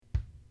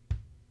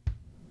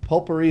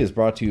Pulpery is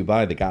brought to you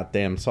by The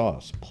Goddamn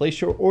Sauce. Place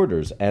your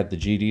orders at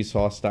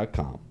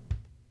thegdsauce.com.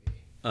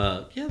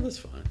 Yeah, that's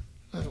fine.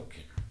 I don't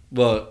care.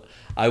 Well,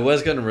 I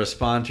was going to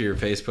respond to your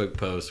Facebook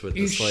post with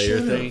the Slayer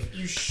thing.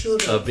 You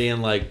should have. Of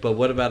being like, but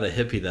what about a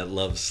hippie that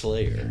loves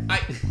Slayer?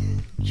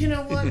 You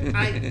know what?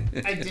 I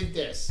did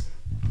this.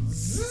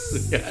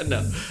 Yeah,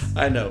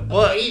 I know.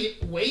 What?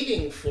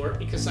 Waiting for it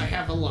because I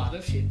have a lot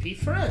of hippie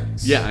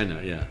friends. Yeah, I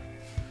know, yeah.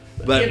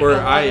 But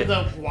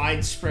the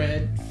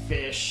widespread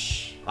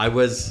fish. I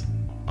was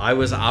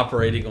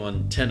operating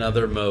on 10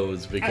 other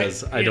modes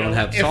because I don't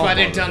have softball. If I'd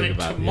have to done think it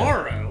about.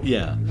 tomorrow,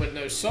 with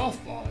no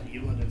softball,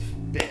 you would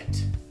have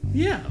bit.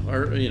 Yeah,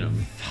 or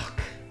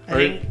fuck.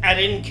 I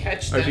didn't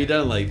catch that. Or if you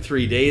done it like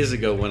 3 days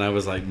ago when I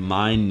was like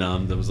mind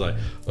numbed, I was like,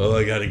 oh,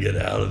 I got to get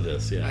out of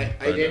this. Yeah,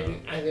 I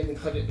didn't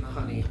put it in the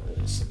honey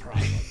hole. Is the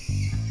problem?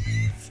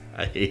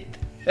 I hate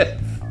that.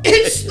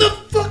 It's the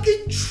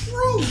fucking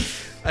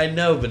truth. I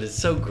know, but it's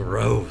so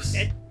gross.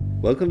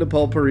 Welcome to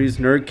Pulpery's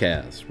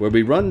Nerdcast, where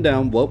we run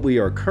down what we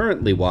are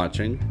currently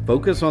watching,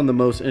 focus on the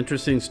most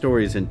interesting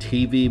stories in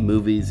TV,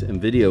 movies,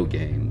 and video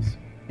games,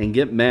 and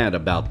get mad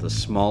about the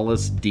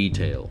smallest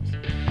details.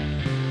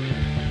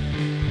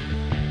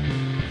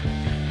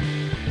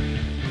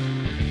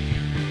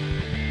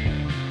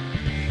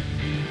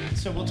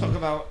 So we'll talk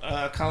about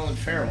Colin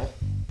Farrell.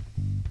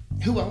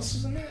 Who else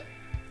is in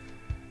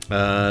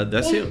that?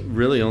 That's the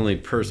really only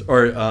person,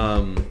 or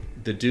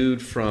the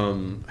dude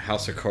from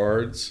House of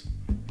Cards.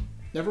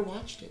 Never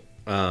watched it.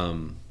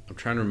 I'm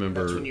trying to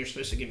remember. That's when you're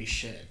supposed to give me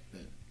shit,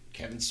 but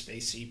Kevin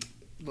Spacey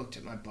looked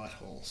at my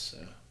butthole, so.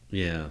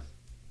 Yeah.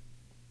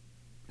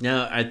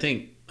 No, I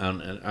think I'm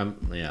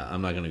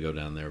not going to go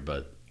down there,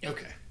 but.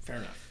 Okay, fair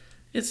enough.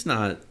 It's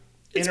not.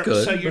 It's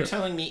good. So you're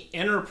telling me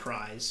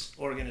Enterprise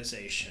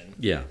organization.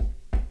 Yeah.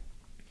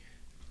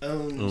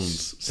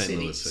 Owns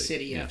St.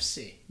 City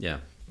FC. Yeah.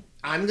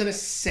 I'm gonna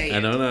say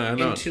it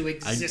into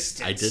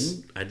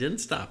existence. I didn't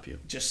stop you.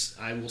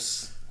 I will.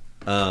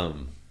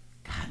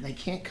 God, they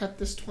can't cut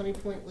this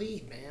 20-point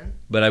lead, man.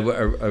 But I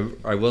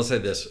will say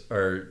this,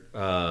 or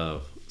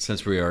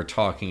since we are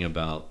talking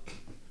about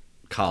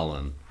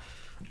Colin,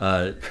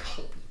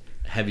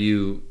 have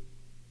you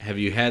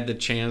had the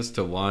chance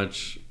to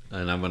watch?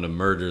 And I'm going to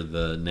murder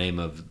the name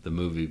of the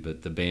movie,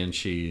 but the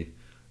Banshees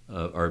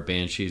of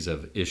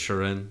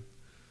Inisherin,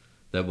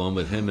 that one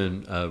with him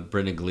and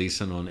Brendan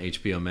Gleeson on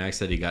HBO Max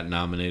that he got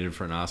nominated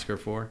for an Oscar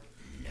for.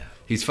 No.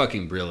 He's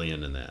fucking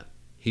brilliant in that.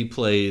 He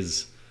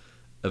plays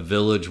a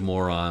village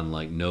moron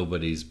like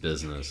nobody's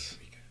business.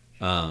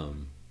 But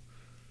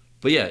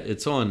yeah,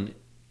 it's on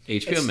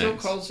HBO Max. It still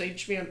calls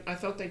HBO. I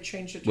thought they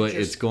changed it to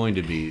it's going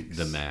to be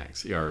the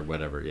Max or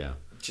whatever. Yeah.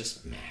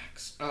 Just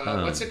Max.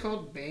 What's it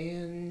called?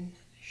 Banshee.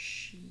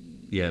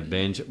 Yeah,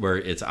 where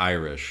it's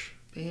Irish.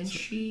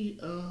 Banshee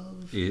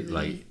of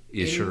like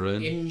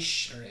Inisherin.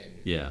 Inisherin.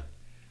 Yeah.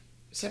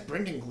 Is that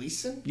Brendan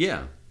Gleeson?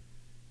 Yeah.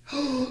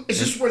 Is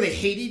this where they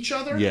hate each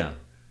other? Yeah.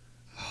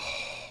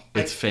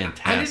 It's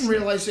fantastic. I didn't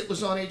realize it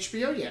was on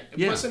HBO yet.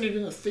 Yeah. Wasn't it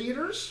in the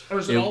theaters, or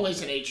is it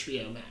always an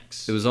HBO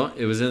Max? It was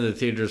in the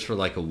theaters for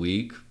like a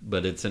week,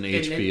 but it's an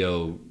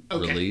HBO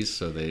release,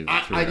 so they.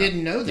 I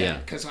didn't know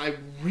that because I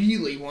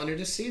really wanted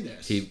to see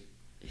this.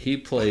 He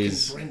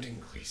plays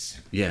Brendan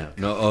Gleeson. Yeah.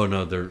 No. Oh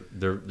no.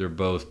 They're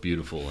both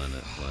beautiful in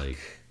it. Like,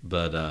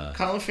 but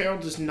Colin Farrell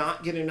does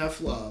not get enough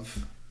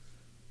love.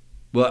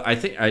 Well, I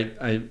think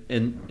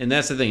and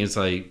that's the thing. It's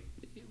like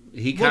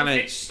he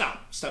kind of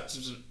stop.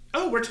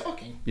 Oh, we're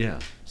talking. Yeah.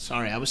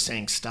 Sorry, I was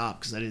saying stop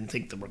because I didn't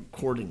think the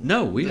recording.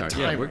 No, we are.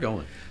 Yeah, we're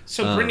going.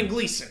 So Brendan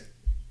Gleeson,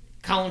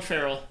 Colin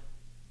Farrell,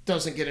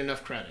 doesn't get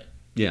enough credit.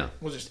 Yeah.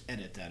 We'll just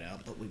edit that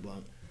out, but we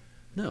won't.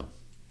 No.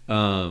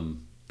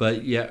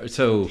 But yeah,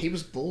 so he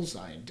was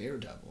Bullseye in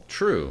Daredevil.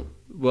 True.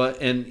 Well,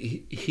 and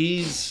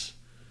he's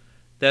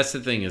that's the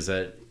thing is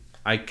that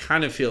I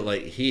kind of feel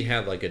like he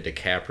had like a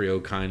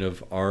DiCaprio kind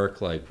of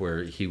arc, like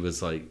where he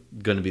was like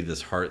going to be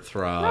this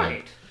heartthrob,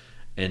 right?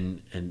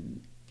 And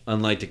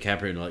unlike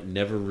DiCaprio, like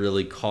never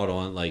really caught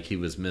on. Like he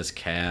was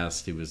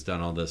miscast. He was done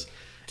all this.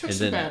 Took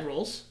some bad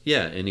roles.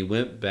 Yeah, and he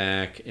went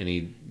back and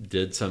he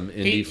did some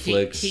indie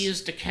flicks. He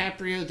is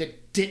DiCaprio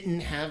that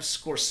didn't have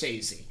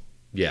Scorsese.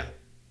 Yeah.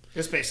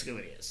 That's basically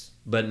what he is.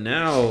 But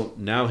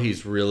now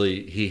he's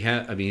really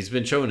he's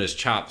been showing his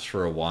chops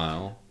for a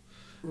while.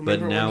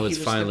 Remember but now it's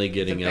finally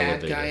getting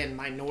elevated. The bad guy in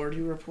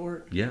Minority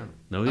Report? Yeah.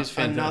 No, he's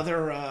fantastic.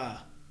 Another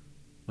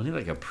wasn't he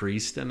like a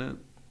priest in it?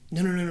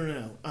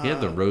 No. He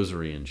had the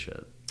rosary and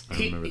shit. I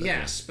remember that.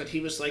 Yes, but he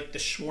was like the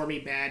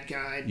schwarmy bad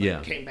guy,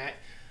 but came back.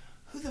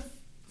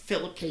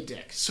 Philip K.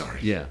 Dick. Sorry.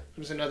 Yeah. It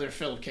was another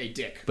Philip K.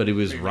 Dick. But he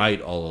was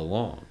right all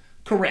along.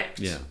 Correct.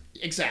 Yeah.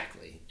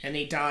 Exactly. And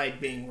he died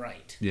being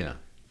right. Yeah.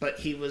 But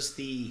he wasn't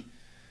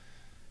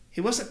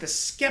the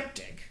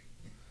skeptic,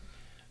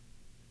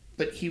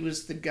 but he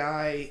was the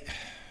guy.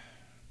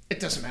 It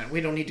doesn't matter.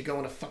 We don't need to go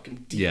on a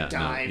fucking deep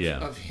dive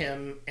of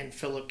him and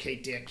Philip K.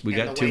 Dick. We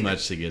got too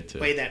much to get to.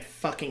 The way that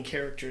fucking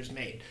character is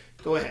made.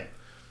 Go ahead.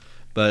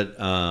 But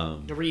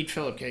to read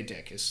Philip K.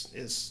 Dick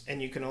is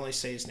and you can only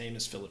say his name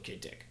is Philip K.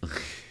 Dick.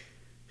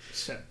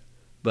 So.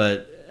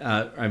 But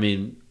I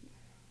mean,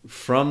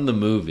 from the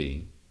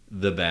movie,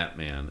 The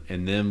Batman,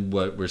 and then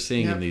what we're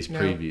seeing in these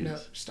previews. No,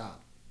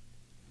 stop.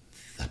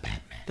 The Batman.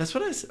 That's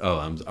what I said.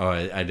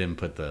 I didn't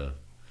put the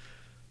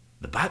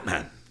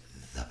Batman.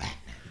 The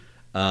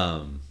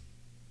Batman.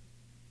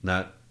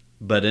 Not.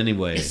 But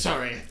anyway.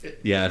 Sorry.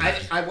 Yeah.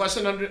 I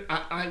wasn't under.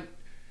 I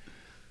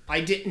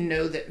didn't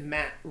know that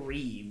Matt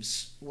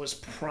Reeves was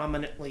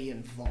prominently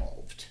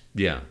involved.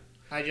 Yeah.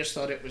 I just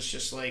thought it was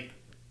just like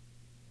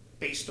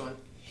based on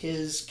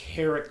his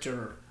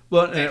character.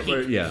 Well,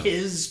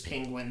 his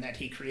Penguin that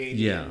he created.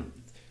 Yeah. In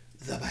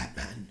The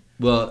Batman.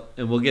 Well,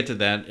 and we'll get to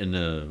that in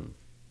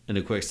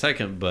a quick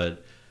second,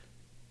 but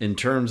in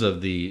terms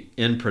of the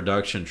in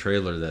production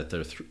trailer that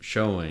they're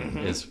showing,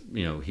 is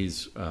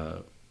he's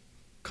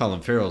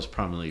Colin Farrell's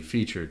prominently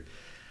featured,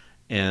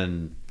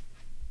 and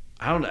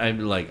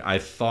I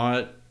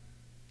thought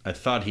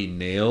he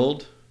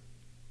nailed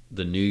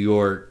the New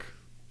York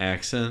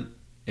accent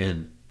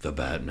in The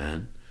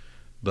Batman,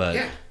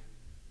 but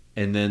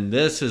and then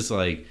this is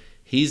like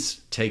he's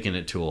taken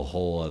it to a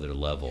whole other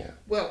level.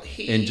 Well,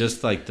 and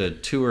just like the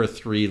 2 or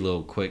 3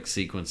 little quick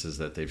sequences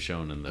that they've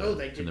shown in the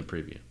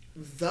preview.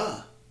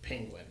 The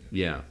Penguin.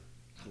 Yeah,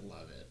 I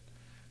love it.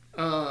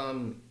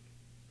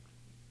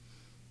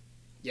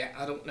 Yeah,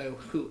 I don't know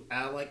who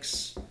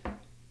Alex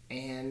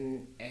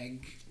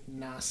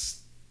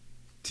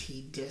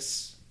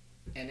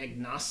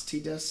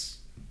Anagnostidis.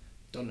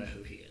 Don't know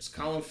who he is.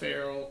 Colin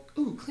Farrell.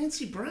 Ooh,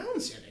 Clancy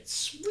Brown's in it.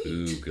 Sweet.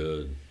 Ooh,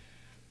 good.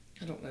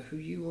 I don't know who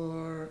you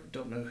are.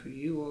 Don't know who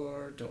you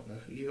are. Don't know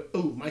who you are.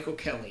 Oh, Michael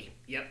Kelly.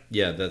 Yep.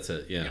 Yeah, that's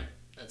it. Yeah. Yep,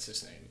 that's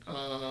his name.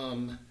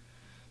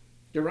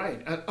 You're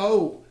right.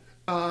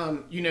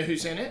 You know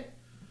who's in it?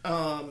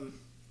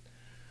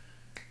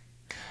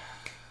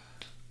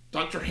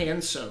 Dr.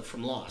 Hanso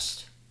from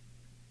Lost.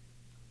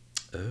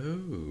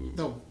 Oh.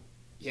 No.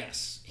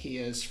 Yes, he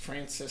is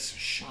Francis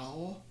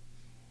Shaw.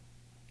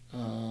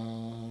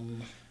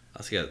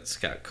 Also got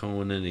Scott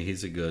Cohen in it.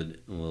 He's a good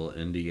little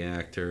indie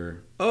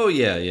actor. Oh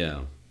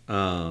yeah.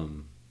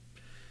 And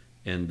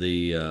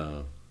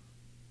the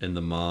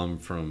mom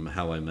from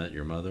How I Met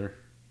Your Mother.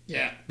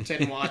 Yeah,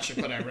 didn't watch it,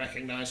 but I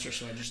recognized her,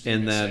 so I just.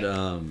 And that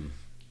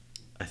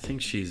I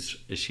think is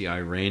she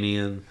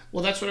Iranian?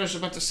 Well, that's what I was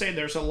about to say.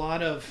 There's a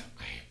lot of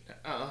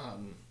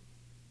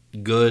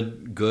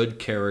good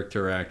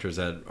character actors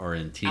that are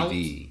in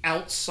TV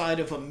outside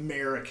of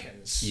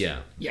Americans. Yeah.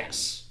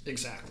 Yes,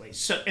 exactly.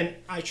 So, and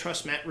I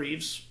trust Matt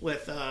Reeves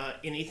with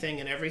anything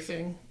and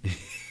everything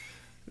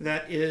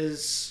that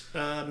is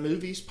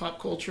movies, pop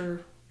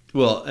culture.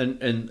 Well,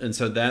 and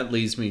so that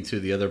leads me to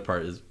the other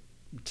part. Is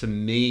to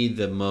me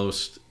the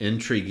most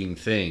intriguing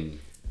thing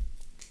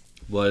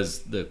was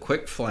the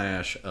quick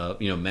flash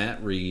of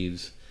Matt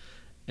Reeves,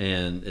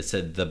 and it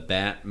said the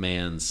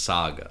Batman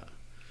saga.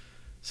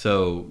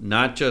 So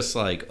not just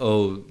like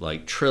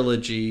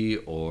trilogy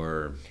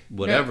or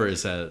whatever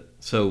is that.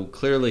 So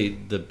clearly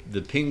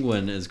the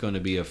Penguin is going to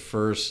be a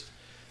first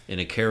in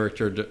a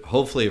character,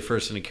 hopefully a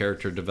first in a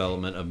character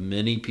development of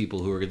many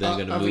people who are then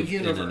going to move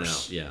in and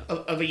out. Yeah,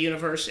 of a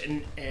universe,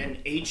 and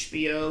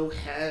HBO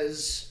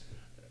has.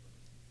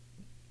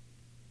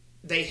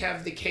 They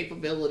have the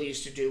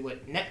capabilities to do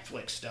what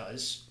Netflix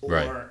does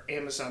or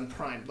Amazon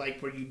Prime, like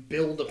where you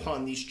build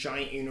upon these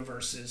giant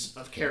universes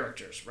of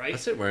characters, right?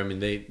 That's it. Where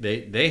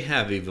they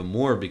have even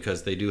more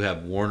because they do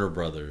have Warner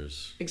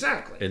Brothers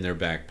in their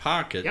back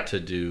pocket to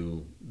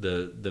do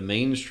the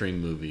mainstream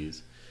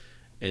movies,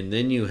 and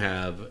then you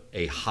have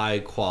a high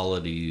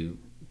quality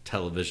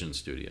television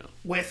studio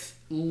with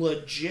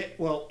legit.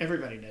 Well,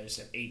 everybody knows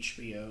that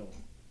HBO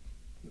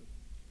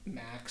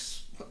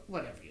Max,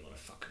 whatever you want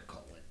to fucking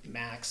call it.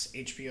 Max,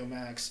 HBO,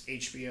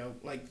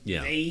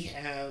 they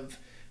have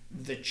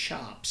the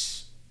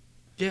chops.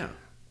 Yeah.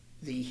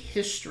 The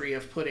history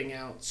of putting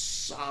out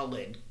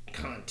solid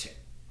content.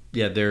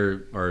 Yeah,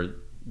 they're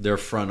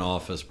front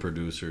office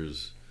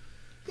producers.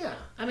 Yeah,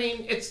 I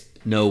mean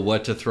know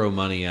what to throw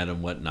money at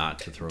and what not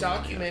to throw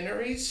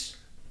documentaries.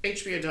 Money at.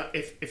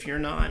 HBO, if you're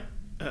not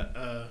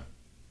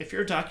if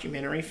you're a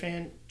documentary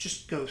fan,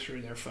 just go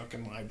through their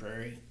fucking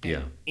library.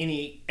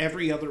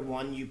 Every other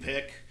one you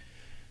pick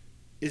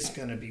is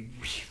going to be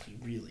really,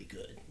 really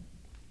good.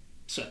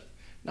 So,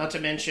 not to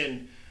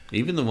mention...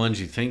 Even the ones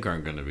you think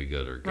aren't going to be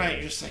good are good. Right,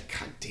 you're just like,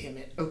 God damn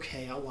it.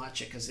 Okay, I'll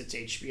watch it because it's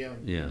HBO.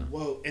 Yeah.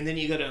 Whoa. And then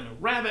you go down a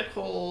rabbit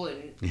hole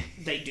and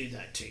they do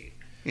that to you.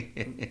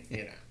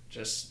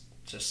 Just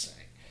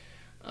saying.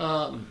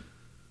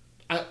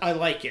 I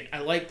like it. I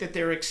like that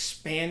they're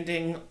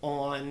expanding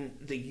on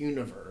the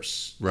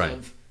universe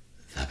of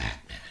the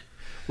Batman.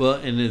 Well,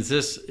 and is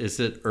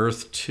it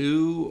Earth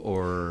 2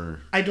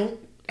 or... I don't...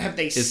 Have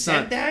they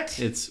said that?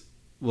 It's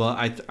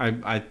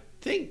I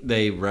think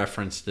they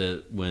referenced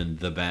it when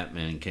the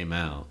Batman came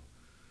out,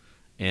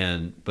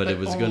 but it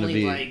was going to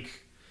be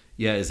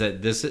is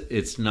that this?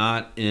 It's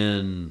not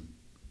in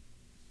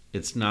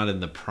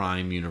the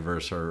Prime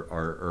universe or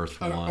Earth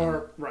 1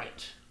 or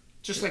right,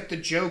 just like the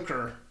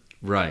Joker,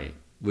 right?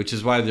 Which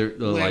is why they're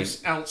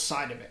lives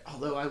outside of it.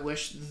 Although I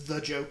wish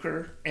the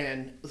Joker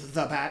and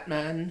the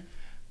Batman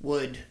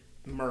would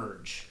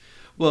merge.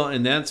 Well,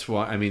 and that's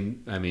why I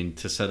mean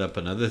to set up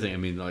another thing. I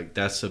mean, like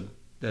that's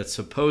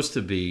supposed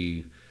to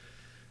be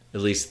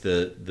at least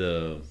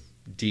the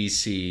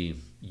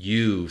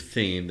DCU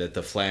theme that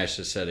the Flash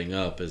is setting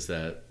up is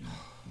that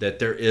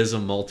there is a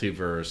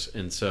multiverse,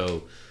 and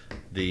so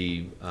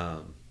the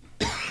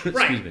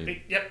excuse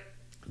me. Yep.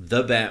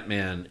 The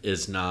Batman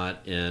is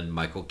not in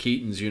Michael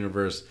Keaton's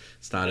universe.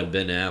 It's not in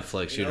Ben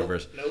Affleck's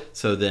universe. Nope.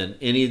 So then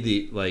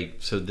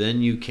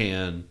then you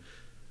can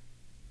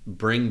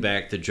bring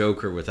back the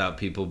Joker without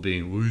people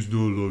being, well, he's not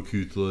like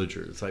Heath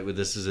Ledger. It's like, well,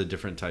 this is a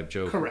different type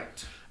Joker.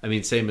 Correct. I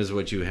mean, same as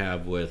what you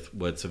have with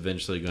what's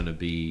eventually going to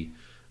be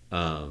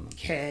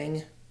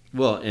Kang.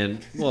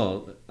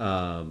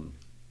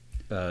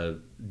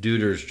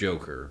 Duder's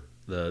Joker,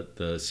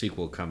 the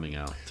sequel coming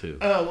out too.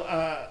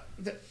 Oh,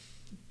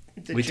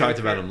 we talked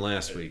about him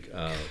last week.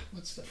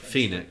 What's the French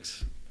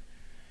Phoenix.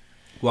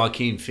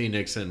 Joaquin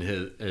Phoenix and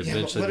his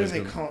eventually. What do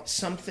they call it?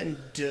 Something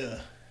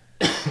de.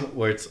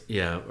 Where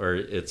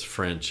it's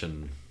French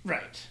and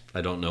right.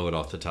 I don't know it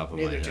off the top of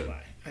my head. Neither do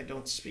I. I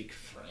don't speak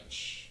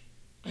French.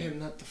 I am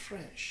not the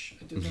French.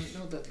 I do not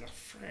know that the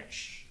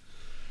French.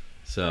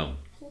 So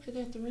look at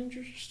that. The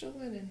Rangers are still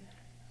winning.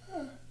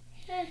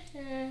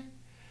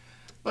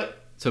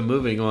 But so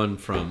moving on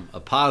from a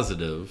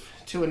positive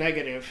to a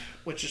negative,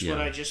 which is what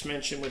I just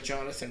mentioned with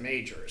Jonathan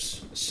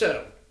Majors.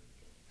 So,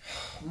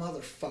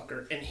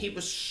 motherfucker, and he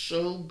was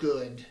so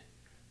good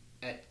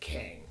at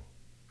Kang.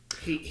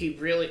 He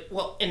really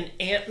in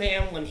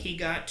Ant-Man when he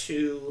got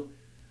to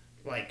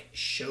like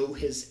show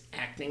his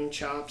acting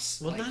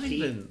chops. Well,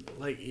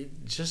 like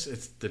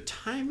it's the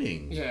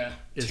timing. Yeah,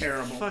 is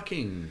terrible.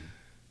 Fucking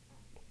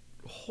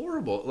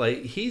horrible.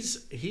 Like he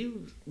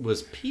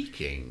was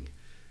peaking.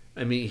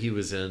 I mean, he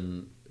was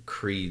in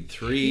Creed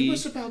 3. He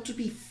was about to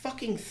be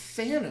fucking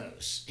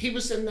Thanos. He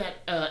was in that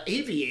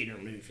Aviator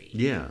movie.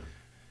 Yeah.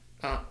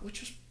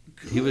 Which was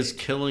good. He was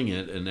killing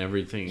it and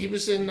everything. He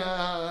was in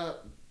the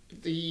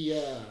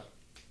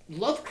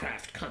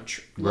Lovecraft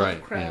Country. Right.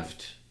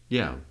 Lovecraft.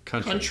 Yeah.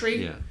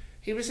 Country. Yeah.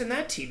 He was in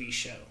that TV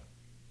show.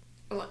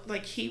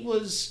 Like, he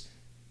was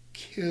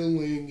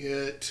killing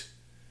it.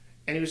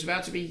 And he was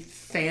about to be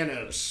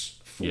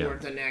Thanos for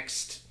the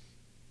next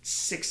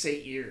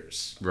 6-8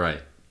 years.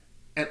 Right.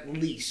 At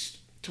least.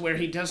 To where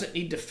he doesn't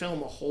need to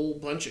film a whole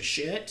bunch of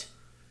shit.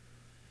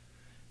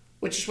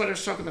 Which is what I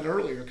was talking about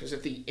earlier, because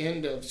at the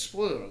end of,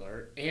 spoiler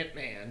alert,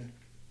 Ant-Man,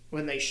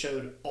 when they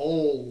showed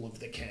all of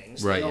the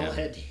Kangs, they all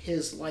had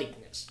his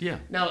likeness. Yeah.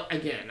 Now,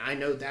 again, I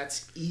know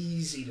that's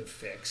easy to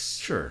fix.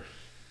 Sure.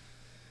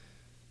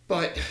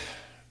 But,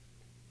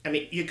 I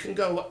mean, you can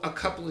go a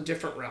couple of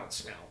different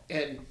routes now.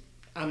 And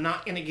I'm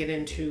not going to get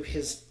into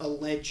his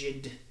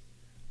alleged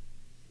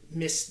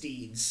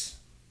misdeeds.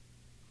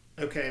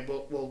 Okay,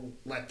 we'll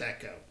let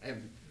that go. I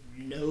have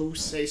no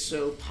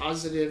say-so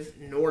positive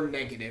nor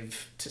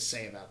negative to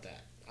say about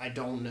that. I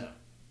don't know.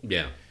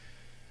 Yeah.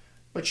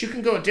 But you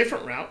can go a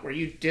different route where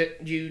you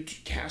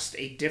cast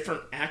a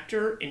different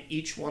actor in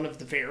each one of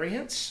the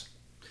variants.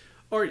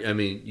 Or I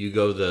mean, you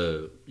go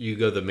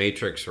the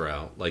Matrix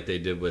route like they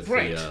did with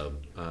the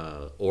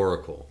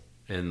Oracle,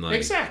 and like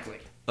exactly.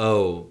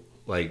 Oh,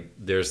 like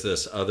there's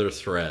this other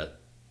threat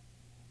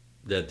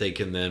that they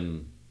can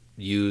then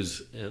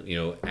use,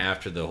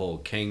 after the whole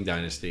Kang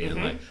dynasty, and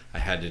like I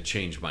had to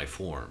change my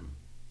form,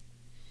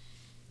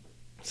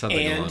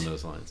 something along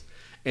those lines.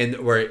 And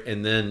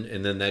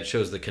then that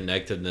shows the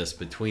connectedness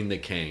between the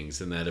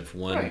Kangs, and that if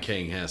one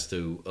Kang has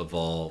to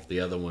evolve, the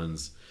other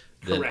ones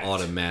then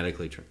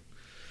automatically.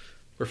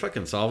 We're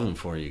fucking solving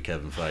for you,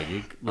 Kevin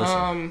Feige.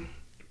 Listen.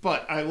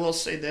 But I will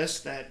say this: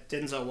 that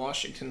Denzel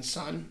Washington's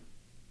son.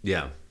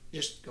 Yeah.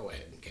 Just go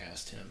ahead and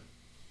cast him.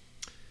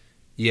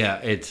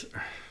 Yeah,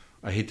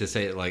 I hate to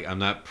say it, like I'm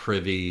not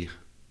privy,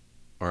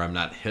 or I'm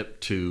not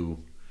hip to,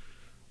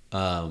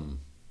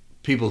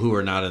 people who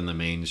are not in the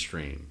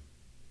mainstream,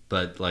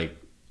 but like.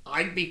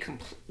 I'd be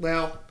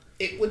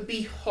it would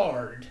be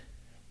hard.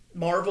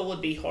 Marvel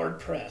would be hard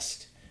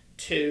pressed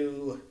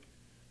to.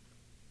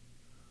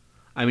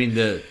 I mean,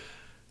 the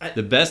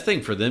best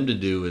thing for them to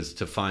do is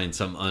to find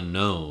some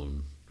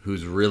unknown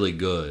who's really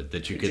good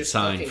that you could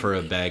sign for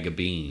a bag of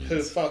beans.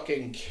 Who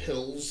fucking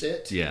kills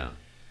it? Yeah.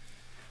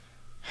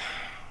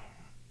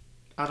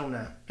 I don't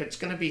know. It's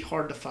going to be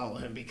hard to follow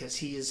him because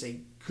he is a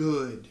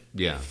good.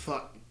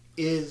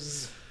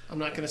 I'm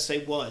not going to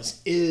say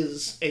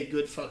is a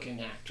good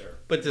fucking actor.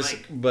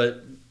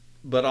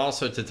 But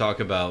also to talk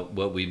about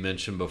what we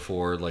mentioned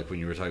before, like when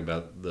you were talking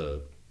about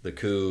the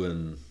coup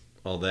and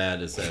all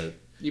that, is that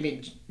you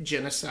mean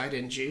genocide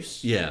and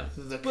juice? Yeah.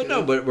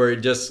 But we're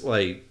just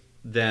like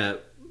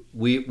that.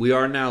 We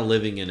are now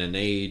living in an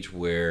age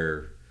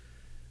where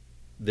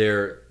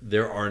there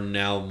are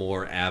now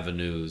more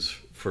avenues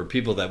for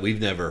people that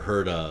we've never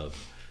heard of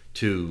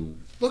to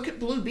look at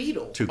Blue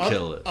Beetle to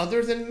kill it.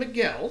 Other than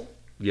Miguel.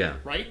 Yeah.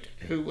 Right?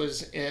 Who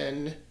was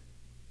in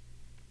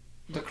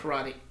the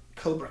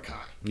Cobra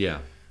Kai. Yeah.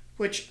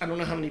 Which, I don't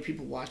know how many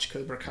people watch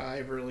Cobra Kai,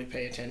 really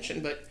pay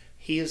attention, but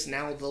he is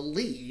now the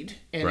lead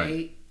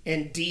in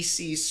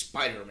DC's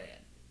Spider-Man.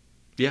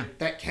 Yeah.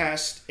 That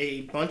cast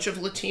a bunch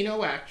of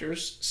Latino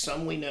actors.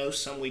 Some we know,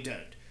 some we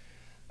don't.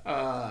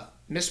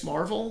 Miss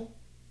Marvel,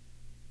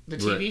 the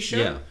TV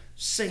show,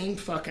 same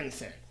fucking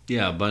thing.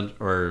 Yeah, a bunch,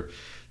 or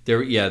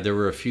there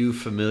were a few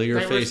familiar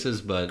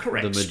faces, but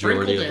correct, the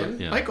majority of in,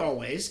 them, like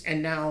always.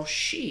 And now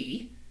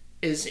she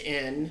is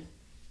in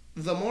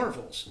the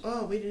Marvels.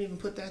 Oh, we didn't even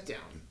put that down.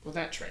 Well,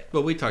 that trailer.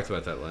 Well, we talked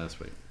about that last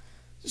week.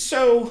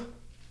 So,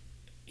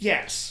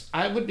 yes,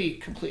 I would be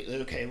completely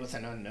okay with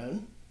an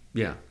unknown.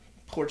 Yeah.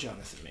 Poor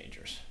Jonathan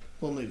Majors.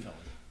 We'll move on.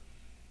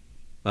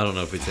 I don't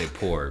know if we'd say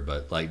poor,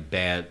 but like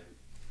bad.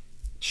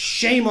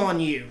 Shame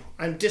on you.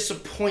 I'm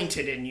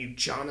disappointed in you,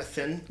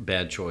 Jonathan.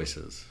 Bad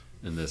choices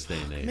in this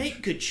day and age.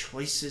 Make good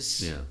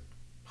choices. Yeah.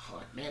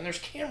 Oh, man, there's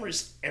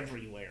cameras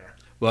everywhere.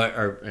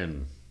 Well,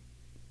 and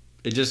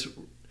it's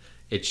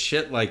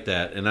shit like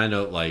that. And I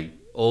know, like,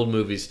 old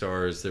movie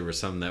stars, there were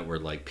some that were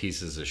like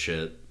pieces of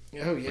shit.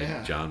 Oh, yeah.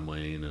 Like John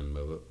Wayne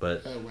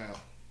but oh, wow.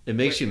 It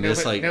makes you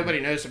miss nobody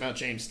knows about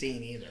James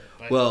Dean either.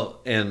 But.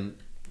 Well, and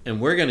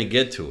we're gonna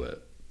get to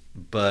it,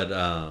 but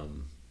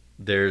and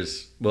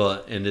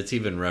it's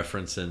even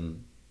referenced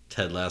in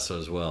Ted Lasso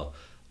as well.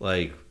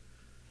 Like,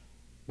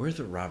 where are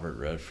the Robert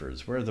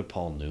Redfords? Where are the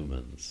Paul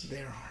Newmans?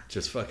 There are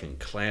just fucking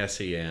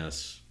classy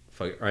ass.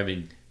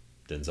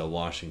 Denzel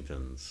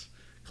Washington's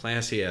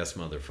classy ass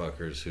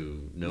motherfuckers who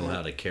know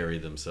how to carry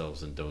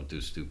themselves and don't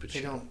do stupid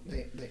shit. They don't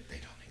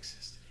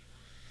exist anymore.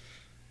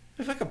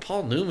 If like a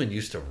Paul Newman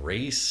used to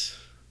race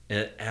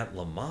at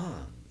Le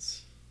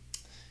Mans,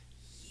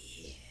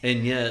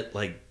 and yet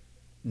like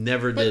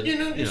never but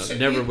did,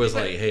 never was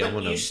like, hey, I'm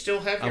gonna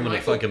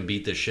fucking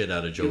beat the shit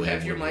out of Joe. You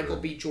have your Michael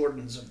B.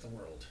 Jordans of the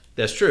world.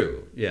 That's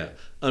true. Yeah.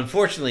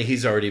 Unfortunately,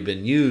 he's already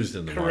been used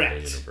in the Marvel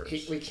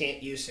universe. We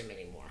can't use him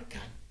anymore.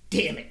 God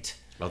damn it.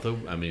 Although,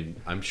 I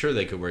mean, I'm sure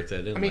they could work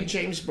that in. I mean,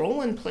 James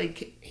Brolin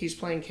he's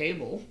playing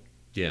Cable.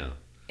 Yeah.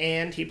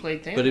 And he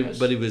played Thanos.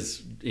 But he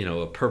was,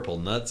 a purple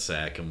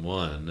nutsack in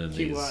one. And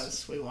he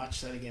was. We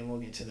watched that again. We'll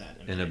get to that in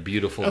a minute. And a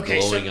beautiful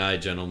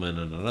glowing-eyed gentleman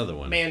in another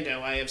one.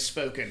 Mando, I have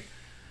spoken.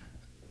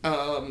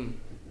 The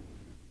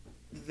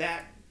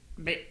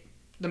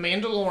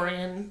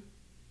Mandalorian,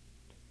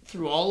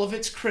 through all of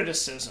its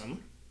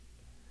criticism,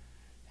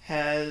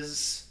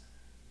 has...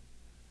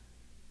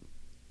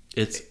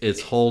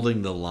 It's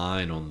holding the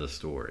line on the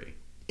story.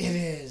 It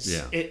is.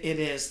 Yeah. It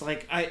is.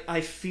 Like,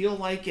 I feel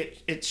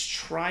like it's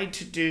tried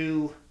to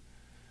do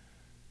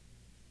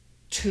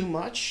too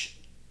much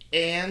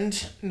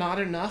and not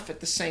enough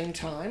at the same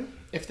time,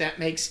 if that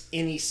makes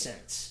any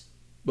sense.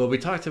 Well, we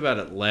talked about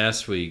it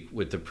last week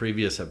with the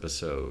previous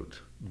episode,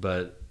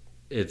 but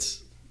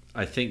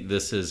I think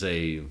this is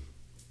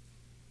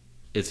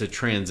it's a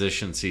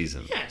transition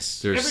season.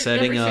 Yes. They're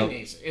setting up...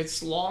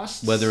 It's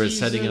Lost whether it's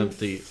setting up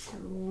the...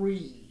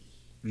 3.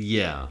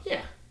 Yeah.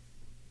 Yeah.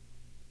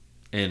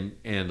 And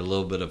a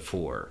little bit of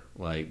 4,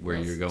 like where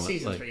you're going.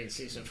 Season 3 and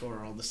season 4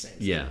 are all the same.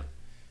 Yeah.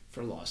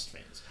 For Lost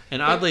fans.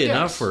 And oddly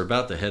enough, we're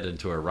about to head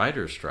into a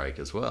writer's strike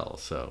as well.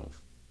 So.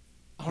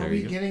 Are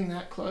we getting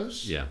that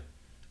close? Yeah.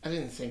 I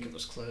didn't think it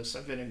was close.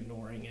 I've been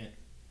ignoring it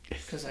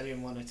because I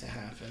didn't want it to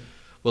happen.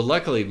 Well,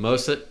 luckily,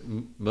 most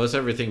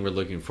everything we're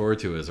looking forward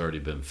to has already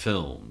been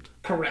filmed.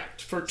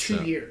 Correct. For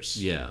 2 years.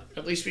 Yeah.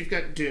 At least we've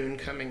got Dune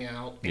coming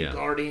out. And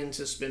Guardians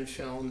has been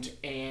filmed.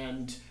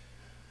 And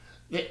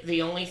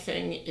the only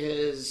thing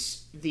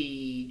is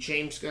the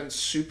James Gunn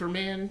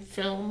Superman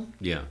film.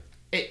 Yeah.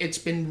 It's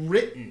been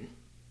written.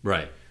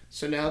 Right.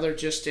 So now they're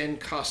just in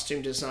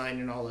costume design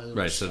and all that.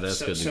 Right, so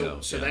that's good to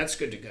go. So that's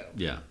good to go.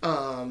 Yeah.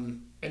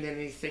 And then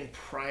anything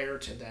prior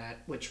to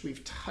that, which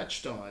we've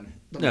touched on.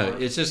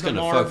 It's just going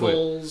to fuck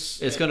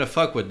with. It's going to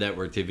fuck with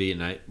network TV,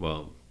 and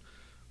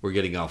we're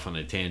getting off on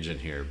a tangent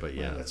here, but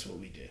yeah, that's what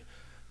we do.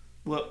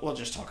 We'll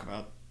just talk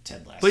about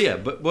Ted Lasso. But yeah,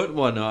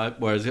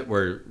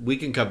 where we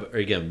can cover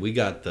again. We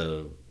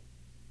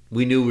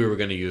knew we were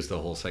going to use the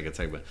whole second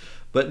segment,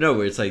 but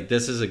no, it's like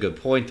this is a good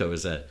point though.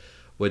 Is that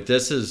what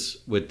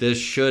this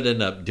should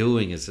end up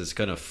doing is it's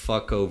going to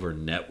fuck over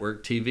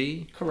network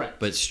TV. Correct.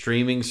 But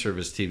streaming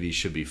service TV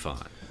should be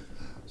fine.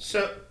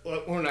 So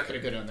we're not going to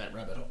go down that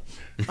rabbit hole.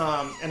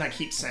 And I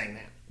keep saying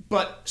that.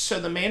 But so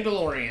The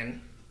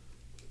Mandalorian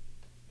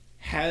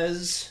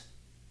has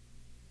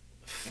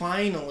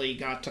finally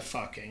got to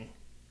fucking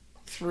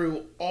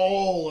through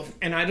all of...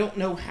 And I don't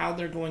know how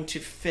they're going to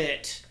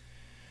fit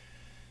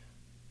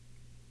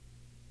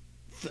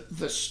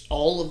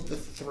all of the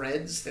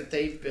threads that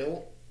they've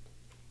built.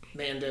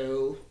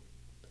 Mando,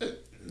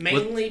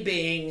 mainly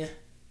being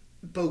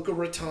Boca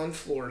Raton,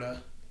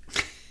 Florida,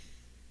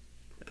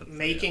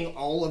 making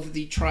all of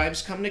the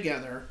tribes come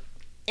together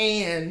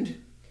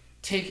and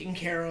taking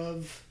care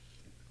of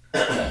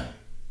the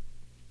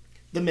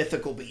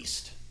mythical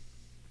beast.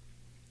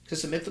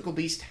 Because the mythical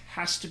beast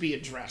has to be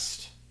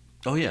addressed.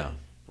 Oh, yeah.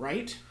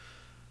 Right?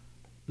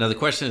 Now, the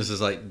question is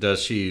like,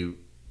 does she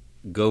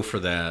go for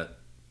that?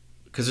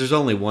 Because there's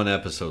only one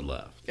episode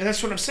left. And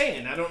that's what I'm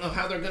saying. I don't know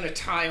how they're going to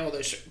tie all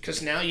this.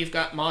 Because now you've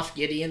got Moff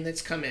Gideon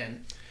that's come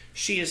in.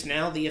 She is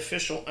now the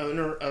official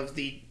owner of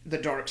the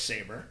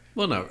Darksaber.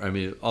 Well, no, I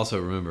mean, also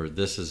remember,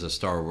 this is a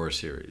Star Wars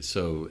series.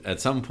 So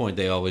at some point,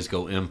 they always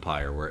go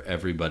Empire, where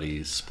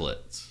everybody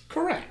splits.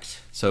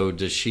 Correct. So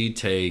does she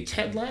take...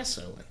 Ted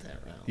Lasso went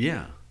that route.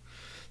 Yeah.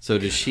 So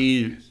does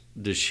she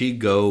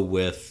go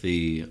with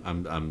the...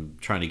 I'm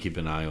trying to keep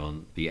an eye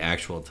on the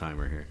actual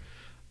timer here.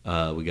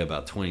 We got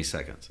about 20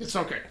 seconds. It's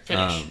okay.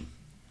 Finish.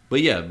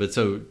 But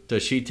so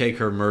does she take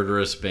her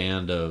murderous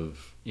band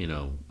of,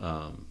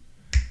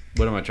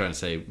 what am I trying to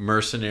say?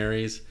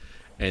 Mercenaries,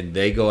 and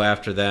they go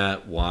after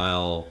that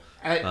while...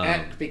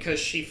 because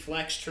she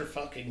flexed her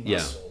fucking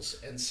muscles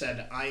and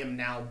said, I am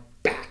now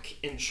back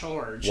in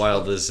charge.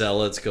 While the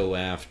zealots go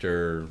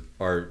after,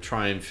 or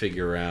try and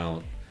figure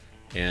out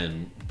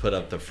and put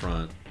up the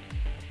front.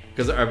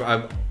 Because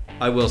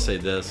I will say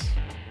this.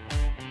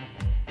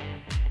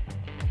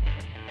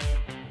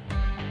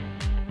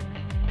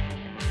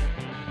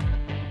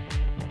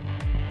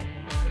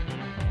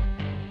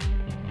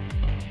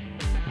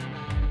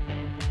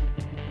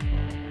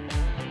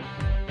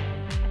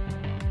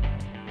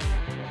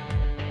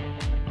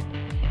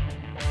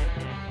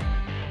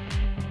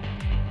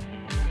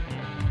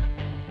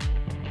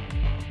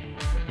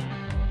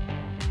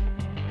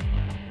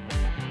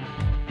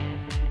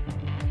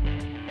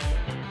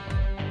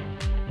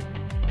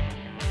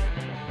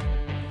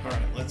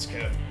 Let's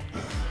go.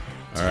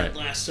 All right. Ted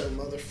Lasso,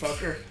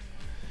 motherfucker.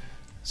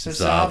 So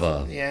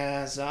Zava.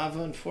 Yeah,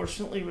 Zava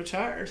unfortunately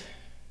retired.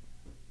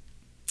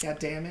 God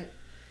damn it.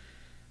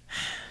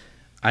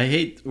 I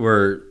hate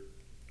where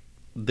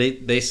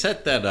they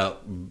set that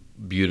up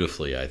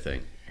beautifully, I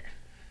think.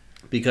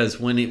 Because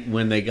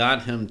when they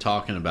got him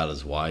talking about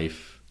his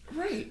wife,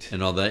 right,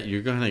 and all that,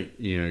 you're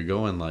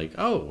going like,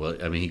 oh, well,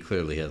 I mean, he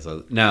clearly has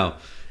other... Now,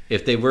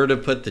 if they were to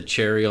put the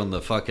cherry on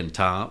the fucking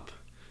top,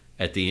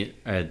 in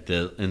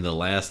the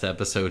last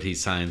episode, he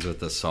signs with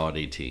the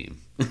Saudi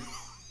team.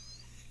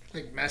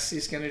 Like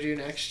Messi's gonna do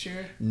next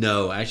year?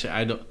 No, actually,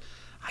 I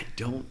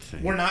don't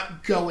think. We're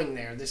not going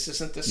there. This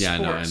isn't the I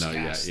know.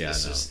 Sportscast. Yeah,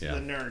 this is the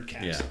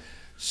Nerdcast. Yeah.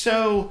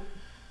 So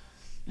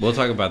we'll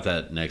talk about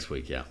that next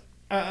week. Yeah.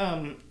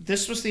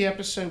 This was the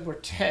episode where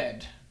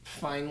Ted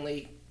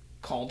finally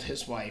called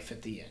his wife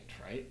at the end,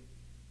 right?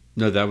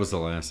 No, that was the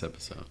last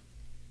episode.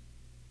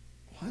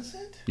 Was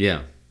it?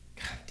 Yeah.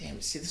 God damn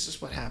it. See, this is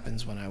what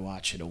happens when I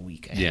watch it a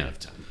week ahead of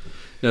time.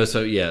 No,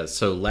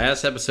 so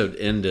last episode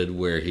ended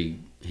where he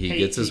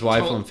gets his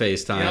wife on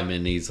FaceTime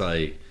and he's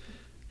like,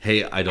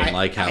 hey, I don't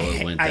like how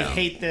it went down. I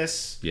hate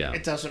this. Yeah.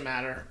 It doesn't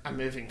matter. I'm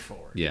moving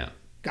forward. Yeah.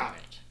 Got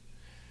it.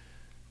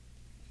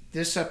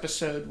 This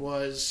episode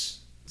was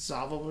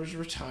Zava was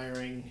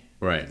retiring.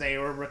 Right. They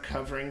were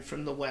recovering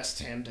from the West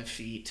Ham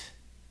defeat.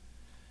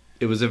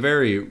 It was a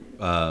very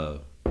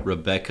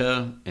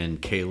Rebecca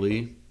and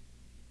Kaylee.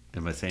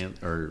 Am I saying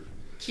or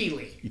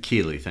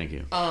Keeley, thank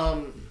you.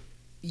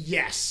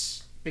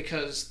 Yes,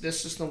 because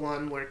this is the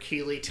one where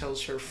Keeley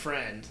tells her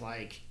friend,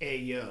 like, "Hey,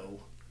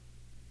 yo."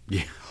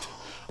 Yeah.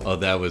 Oh,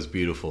 that was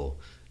beautiful.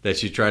 That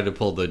she tried to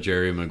pull the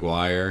Jerry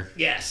Maguire.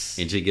 Yes.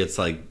 And she gets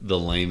like the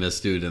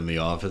lamest dude in the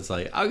office,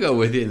 like, I'll go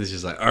with you. And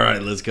she's like, all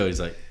right, let's go. He's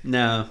like,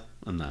 no,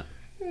 I'm not.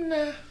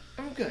 Nah,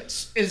 I'm good.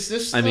 Is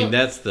this? I mean,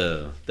 that's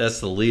the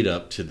lead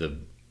up to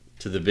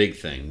the big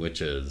thing,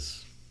 which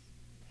is.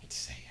 Let's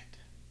say it.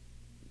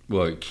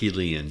 Well,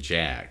 Keeley and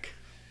Jack.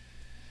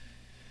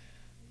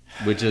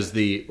 Which is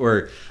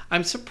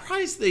I'm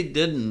surprised they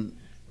didn't.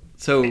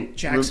 So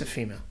Jack's a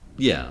female.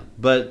 Yeah,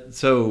 but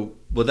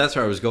that's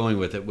where I was going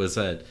with it was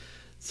that.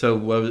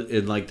 So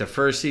in like the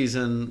first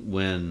season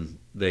when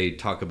they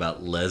talk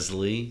about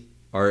Leslie,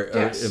 or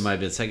it might have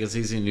been second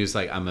season, he was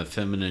like, I'm a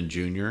feminine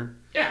junior.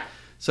 Yeah.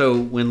 So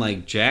when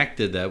like Jack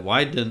did that,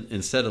 why didn't,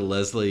 instead of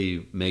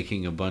Leslie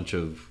making a bunch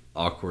of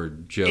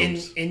awkward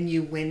jokes,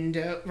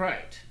 innuendo,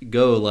 right?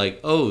 Go like,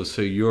 oh,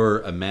 so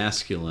you're a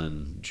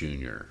masculine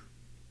junior,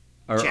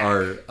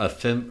 or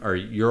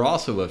you're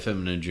also a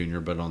feminine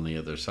junior, but on the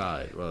other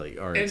side,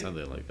 or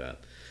something like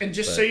that. And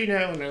just so you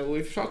know,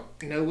 we've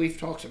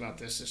talked about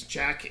this. Is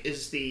Jack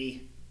is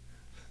the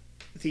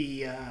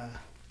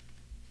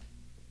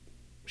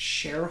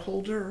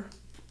shareholder,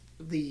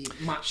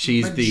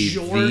 she's majority?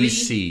 The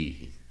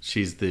VC.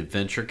 She's the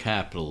venture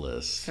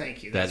capitalist.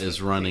 Thank you. That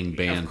is running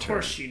Banter. Of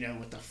course, you know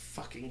what the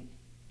fucking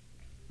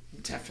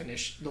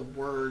definition, the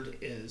word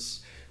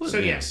is. Well, so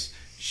yeah. yes,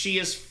 she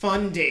is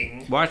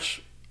funding.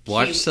 Watch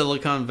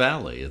Silicon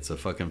Valley. It's a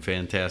fucking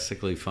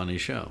fantastically funny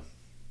show.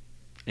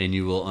 And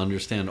you will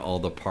understand all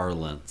the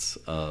parlance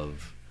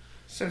of.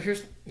 So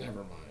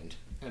never mind.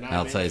 And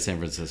outside San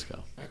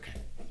Francisco. Okay.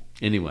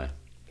 Anyway.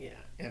 Yeah,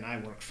 and I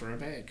work for a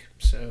bank,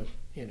 so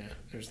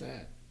there's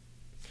that.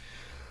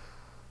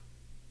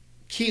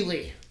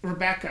 Keeley,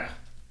 Rebecca.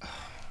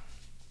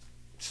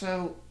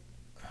 So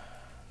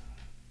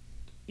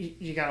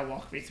you got to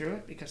walk me through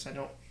it because I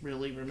don't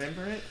really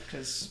remember it.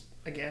 Because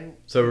again.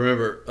 So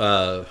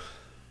remember,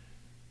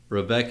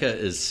 Rebecca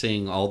is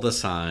seeing all the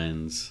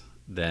signs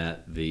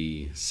that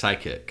the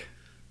psychic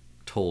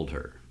told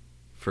her.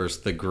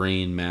 First, the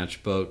green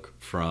matchbook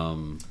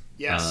from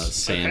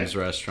Sam's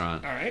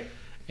restaurant. All right.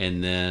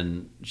 and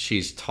then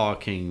she's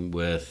talking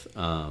with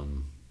I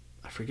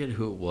forget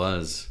who it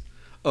was.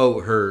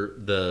 Oh,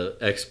 the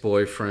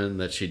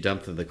ex-boyfriend that she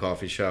dumped in the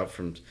coffee shop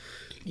from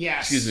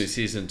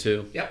season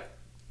 2. Yep.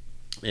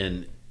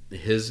 And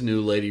his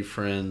new lady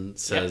friend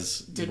says,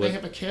 Did they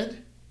have a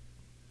kid?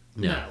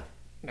 No,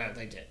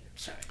 they didn't.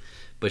 Sorry.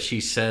 But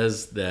she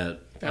says that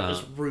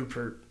was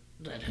Rupert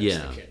that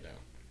has the kid now.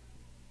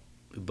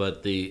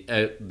 But the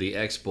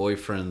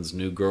ex-boyfriend's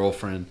new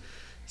girlfriend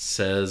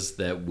says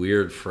that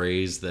weird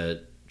phrase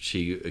that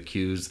she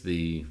accused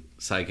the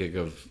psychic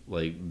of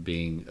like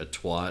being a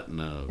twat and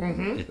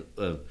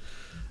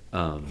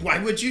why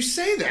would you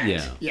say that?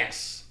 Yeah.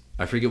 Yes.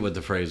 I forget what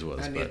the phrase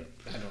was, I don't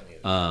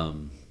either.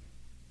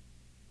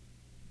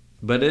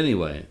 But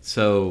anyway,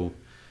 so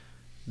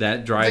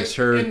that drives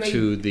her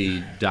to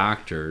the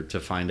doctor to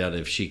find out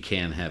if she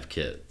can have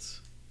kids.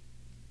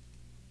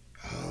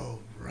 Oh,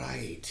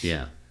 right.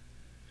 Yeah.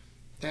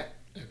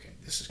 Okay,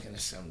 this is going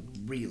to sound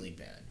really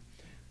bad.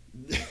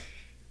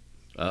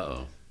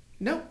 Uh-oh.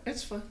 No,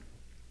 it's fine.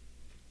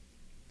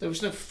 There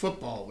was no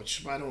football,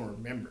 which I don't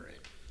remember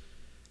it.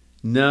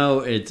 No,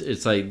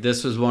 it's like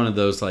this was one of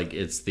those like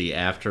it's the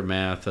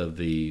aftermath of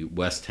the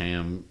West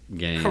Ham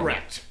game.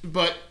 Correct,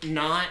 but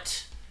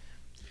not.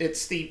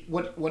 It's the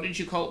what did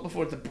you call it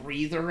before? The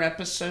breather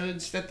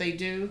episodes that they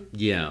do.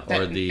 Yeah,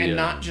 and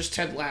not just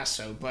Ted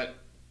Lasso, but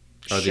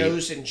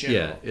shows in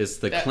general. Yeah, it's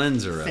the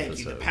cleanser episode. Thank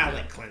you, the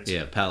palate cleanser.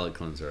 Yeah, palate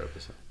cleanser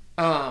episode.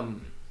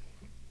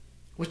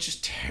 Which is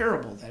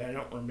terrible that I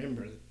don't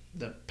remember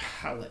the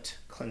palate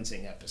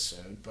cleansing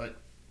episode, but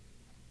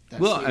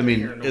that's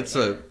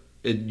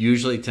it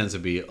usually tends to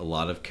be a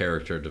lot of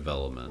character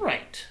development.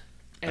 Right.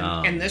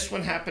 And this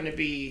one happened to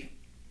be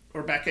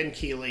Rebecca and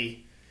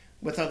Keeley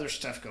with other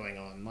stuff going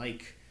on.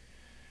 Like,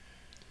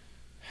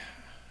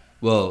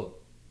 well,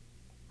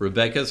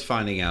 Rebecca's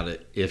finding out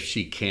if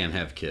she can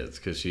have kids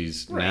because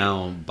she's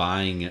now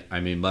buying,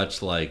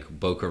 much like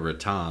Boca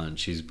Raton,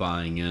 she's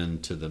buying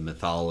into the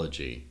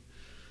mythology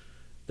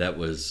that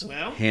was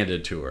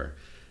handed to her.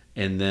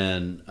 And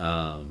then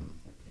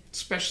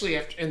especially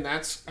after, and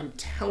that's, I'm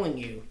telling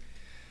you,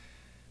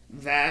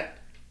 that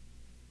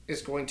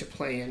is going to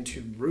play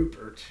into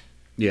Rupert.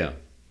 Yeah.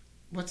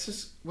 What's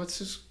his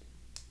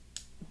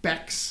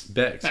Bex,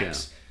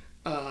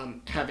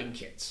 having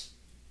kids.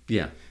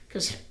 Yeah.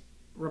 Because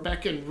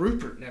Rebecca and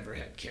Rupert never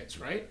had kids,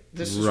 right?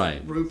 This is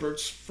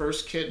Rupert's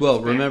first kid. Well,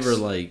 remember,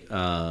 like,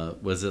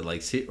 was it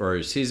like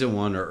season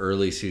 1 or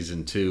early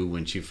season 2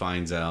 when she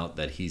finds out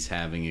that he's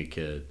having a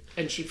kid?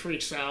 And she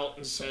freaks out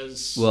and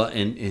says... Well,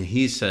 and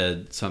he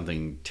said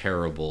something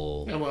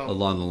terrible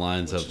along the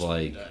lines of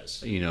like,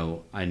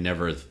 I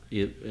never...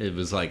 It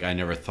was like, I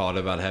never thought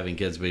about having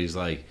kids, but he's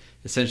like...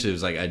 Essentially, it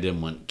was like, I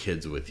didn't want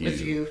kids with you.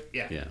 With you?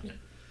 Yeah.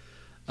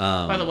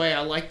 By the way, I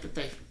like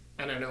that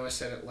and I know I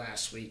said it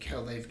last week,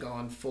 how they've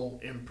gone full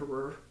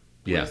emperor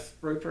with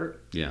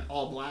Rupert. Yeah.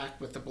 All black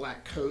with the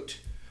black coat.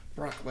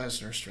 Brock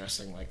Lesnar's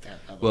dressing like that.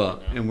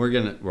 Well, and I'm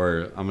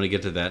going to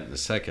get to that in a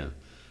second.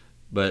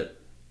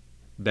 But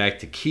back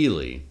to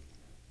Keeley,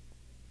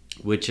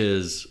 which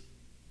is,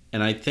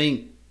 and I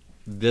think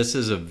this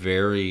is a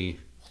very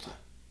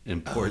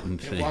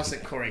important thing. It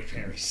wasn't Corey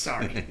Perry.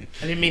 Sorry.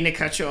 I didn't mean to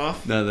cut you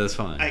off. No, that's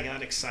fine. I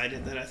got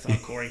excited that I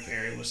thought Corey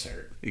Perry was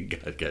hurt. You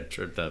got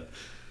tripped up.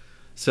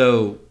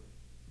 So,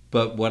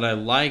 but what I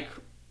like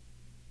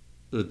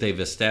that they've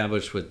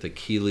established with the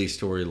Keeley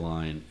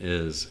storyline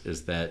is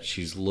that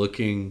she's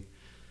looking,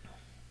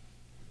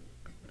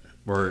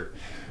 or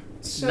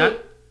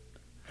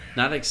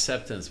not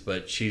acceptance,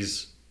 but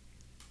she's,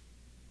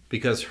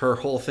 because her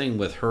whole thing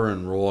with her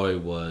and Roy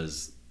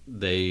was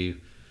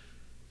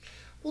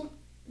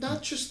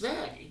not just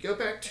that. You go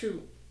back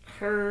to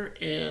her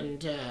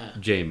and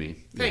Jamie.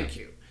 Thank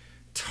you.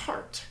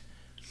 Tart.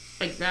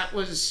 Like, that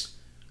was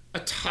a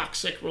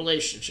toxic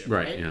relationship,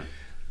 right? Yeah.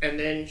 And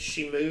then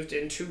she moved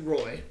into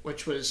Roy,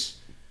 which was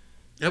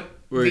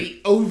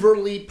the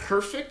overly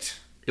perfect.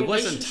 It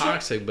wasn't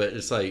toxic, but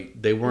it's like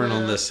they weren't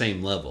on the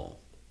same level.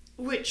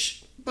 Okay,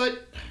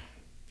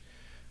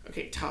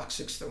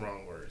 toxic's the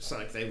wrong word. It's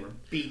not like they were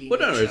beating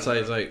each other.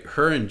 It's like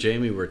her and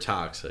Jamie were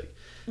toxic.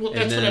 Well,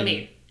 that's what I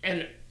mean.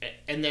 And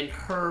then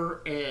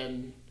her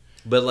and...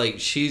 But like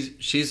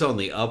she's on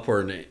the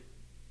upward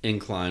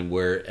incline,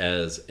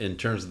 whereas in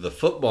terms of the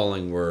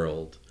footballing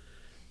world,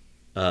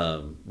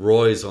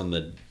 Roy's on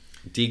the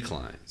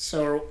decline.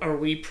 So are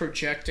we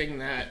projecting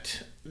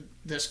that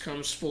this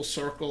comes full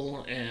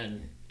circle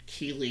and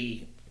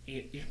Keeley...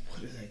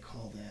 What do they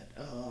call that?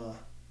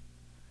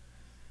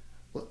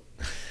 What?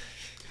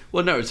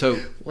 Well, no. So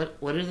what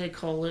do they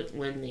call it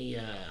when the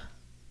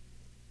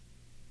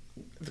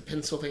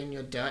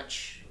Pennsylvania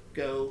Dutch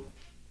go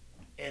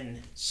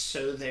and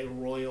sow their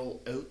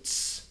royal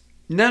oats?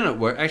 No.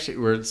 I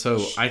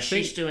think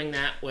she's doing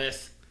that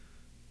with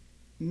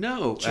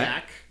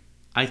Jack.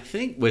 I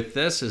think with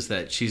this is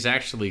that she's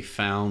actually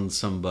found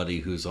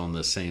somebody who's on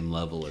the same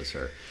level as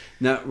her.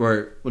 Now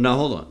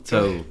hold on.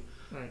 So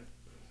right.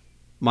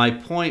 My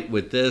point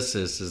with this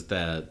is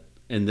that,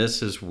 and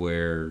this is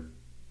where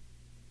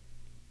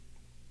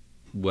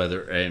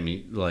whether I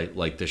mean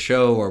like the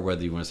show or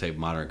whether you want to say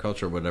modern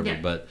culture or whatever,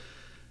 Yeah. but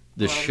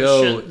the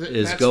show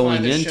is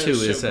going into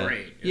is that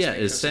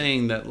is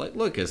saying that like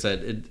look is that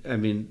it, I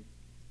mean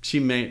she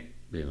may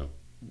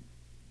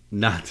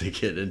not to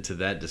get into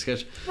that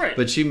discussion, right?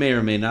 But she may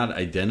or may not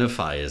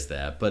identify as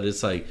that. But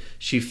it's like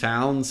she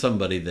found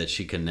somebody that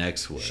she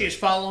connects with. She's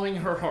following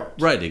her heart,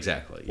 right?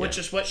 Exactly, which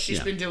is what she's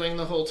been doing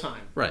the whole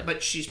time, right?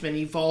 But she's been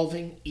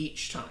evolving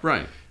each time,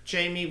 right?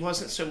 Jamie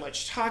wasn't so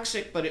much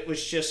toxic, but it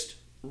was just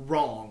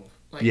wrong.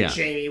 Like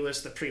Jamie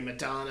was the prima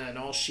donna, and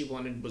all she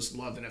wanted was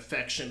love and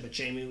affection, but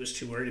Jamie was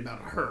too worried about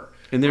her.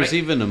 And there's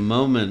even a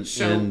moment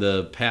in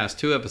the past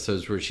 2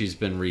 episodes where she's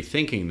been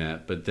rethinking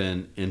that, but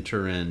then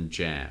enter in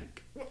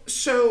Jack.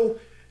 So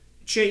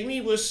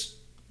Jamie was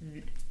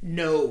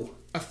no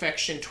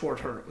affection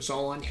toward her; it was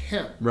all on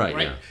him, right?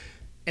 Yeah.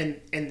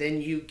 And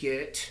then you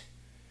get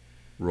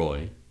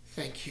Roy.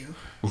 Thank you.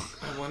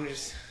 I wanted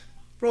to.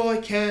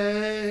 Roy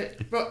can't.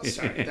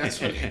 Sorry,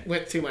 that's what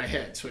went through my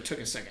head, so it took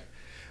a second.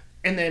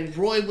 And then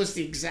Roy was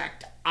the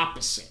exact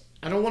opposite.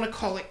 I don't want to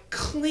call it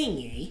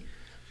clingy,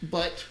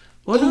 but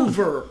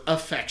over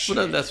affectionate.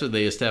 Well, no, that's what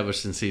they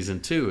established in season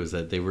 2, is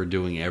that they were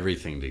doing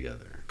everything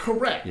together.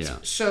 Correct. Yeah.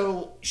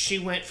 So she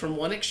went from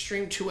one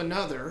extreme to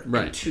another.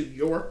 Right. And to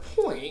your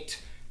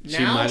point, now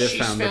she might have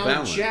she's found the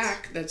balance.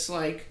 Jack that's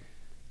like,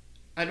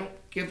 I don't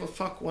give a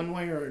fuck one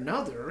way or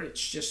another.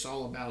 It's just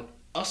all about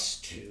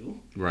us two.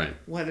 Right.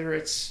 Whether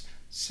it's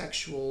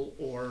sexual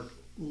or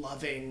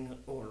loving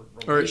or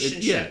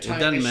relationship it type.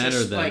 doesn't matter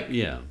just that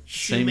like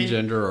same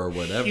gender or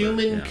whatever.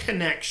 Human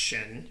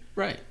connection.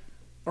 Right.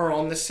 Are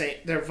on the same,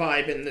 they're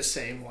vibing the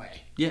same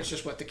way. Yeah. It's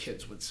just what the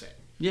kids would say.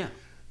 Yeah.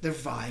 They're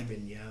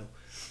vibing, yo.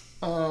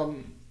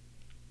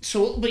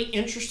 So it'll be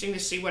interesting to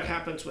see what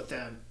happens with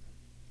them.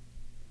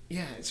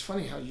 Yeah, it's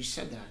funny how you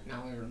said that.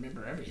 Now I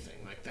remember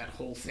everything. Like that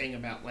whole thing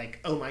about like,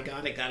 oh my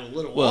God, it got a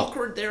little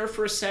awkward there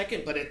for a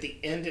second, but at the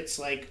end it's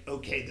like,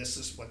 okay, this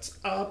is what's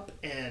up.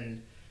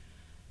 And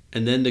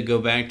then to go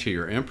back to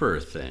your Emperor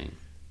thing,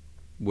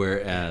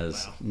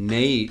 whereas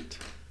Nate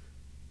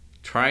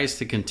tries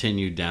to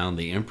continue down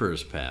the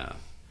Emperor's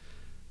path,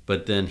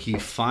 but then he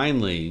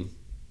finally,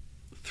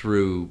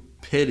 through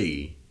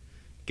pity,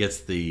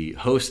 gets the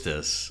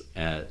hostess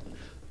at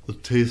the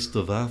Taste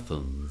of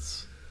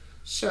Athens.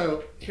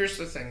 So here's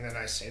the thing that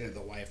I say to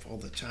the wife all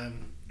the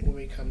time when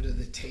we come to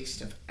the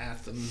Taste of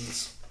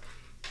Athens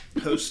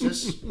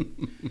hostess.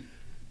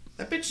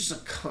 That bitch is a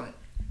cunt.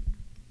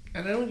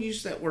 And I don't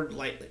use that word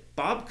lightly.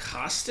 Bob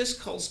Costas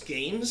calls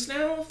games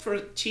now for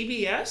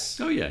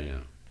TBS? Oh, yeah.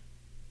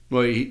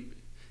 Well, he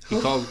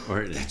called...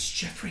 That's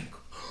Jeffrey.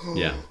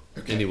 Yeah.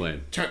 Okay. Anyway.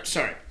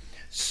 Sorry.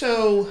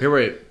 So... Here,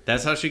 wait.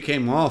 That's how she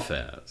came off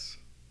as.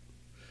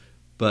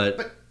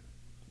 But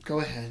go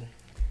ahead.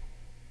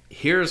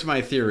 Here's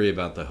my theory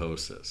about the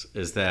hostess,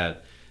 is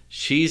that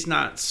she's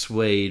not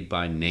swayed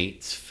by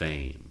Nate's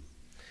fame.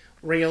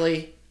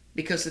 Really?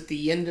 Because at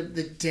the end of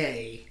the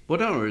day... Well,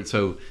 no.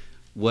 So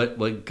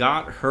what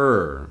got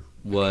her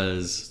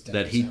was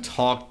that he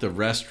talked the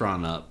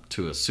restaurant up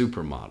to a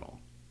supermodel.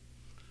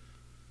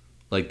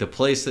 Like the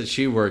place that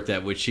she worked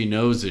at, which she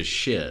knows is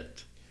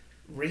shit.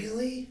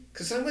 Really?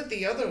 Because I went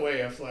the other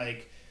way of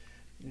like...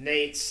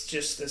 Nate's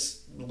just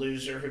this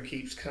loser who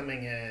keeps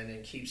coming in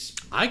and keeps...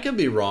 I could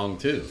be wrong,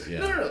 too. Yeah.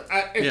 No.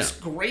 It's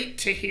great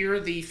to hear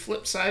the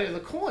flip side of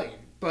the coin.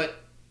 But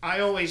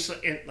I always...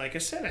 And like I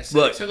said, I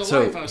said to the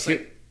wife, I was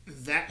like,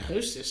 that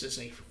hostess is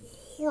a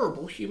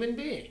horrible human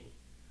being.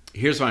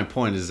 Here's my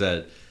point, is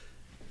that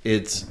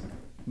it's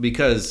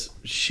because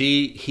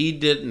he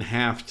didn't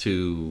have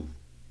to,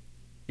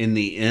 in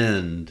the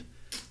end...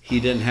 He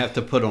didn't have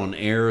to put on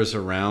airs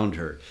around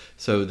her.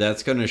 So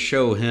that's going to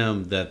show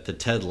him that the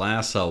Ted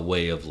Lasso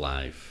way of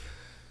life...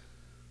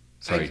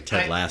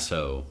 Ted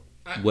Lasso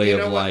way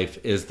of life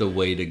is the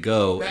way to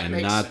go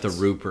and not the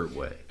Rupert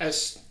way.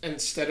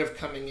 Instead of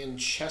coming in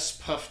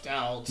chest puffed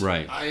out,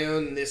 right. I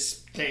own this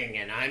thing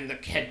and I'm the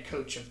head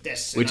coach of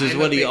this. Which is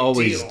what he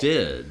always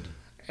did.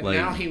 And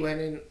now he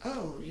went in,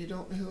 oh, you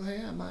don't know who I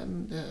am.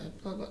 I'm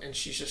blah, blah. And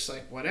she's just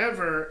like,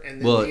 whatever.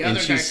 And then the other guy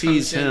she comes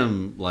sees in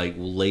him like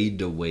laid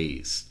to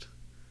waste.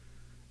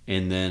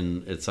 And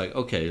then it's like,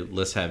 okay,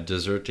 let's have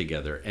dessert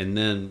together. And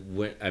then,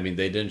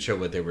 they didn't show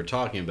what they were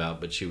talking about,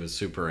 but she was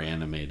super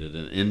animated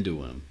and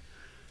into him.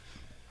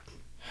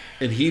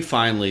 And he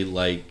finally,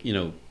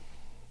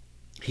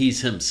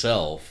 he's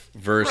himself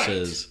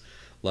versus,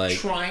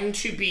 trying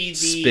to be the...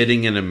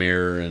 spitting in a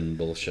mirror and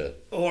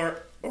bullshit.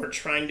 Or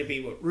trying to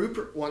be what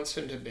Rupert wants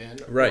him to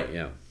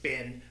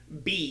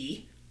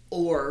be,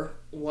 or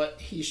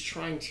what he's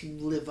trying to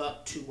live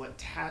up to, what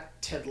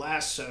Ted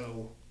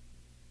Lasso...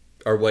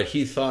 Or what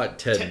he thought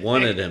Ted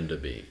wanted him to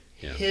be.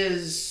 Yeah.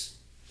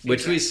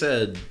 Which we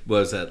said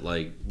was at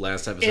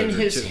last episode. In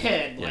his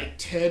head,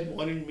 Ted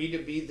wanted me to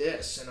be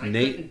this, and I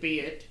couldn't be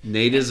it.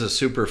 Nate is a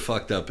super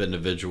fucked up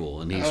individual,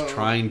 and he's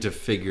trying to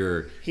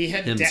figure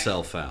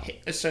himself out.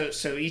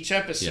 So each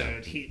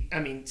episode,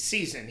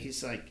 season,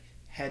 he's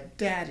had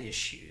dad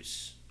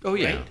issues. Oh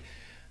yeah. Right?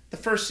 The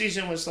first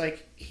season was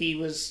he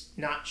was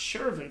not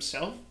sure of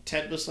himself.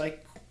 Ted was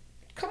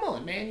come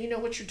on, man, you know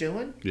what you're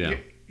doing. Yeah.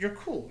 You're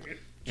cool.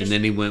 And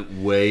then he went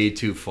way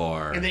too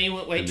far. And then he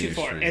went way too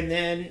far. And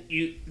then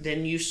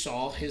you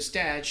saw his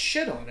dad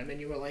shit on him,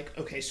 and you were like,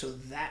 okay, so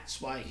that's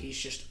why he's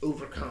just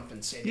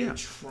overcompensating,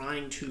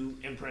 trying to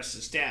impress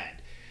his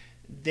dad.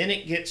 Then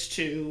it gets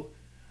to,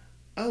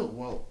 oh,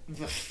 well,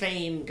 the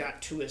fame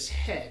got to his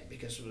head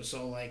because it was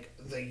all like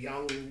the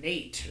young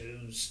Nate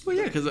who's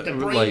the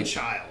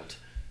brainchild.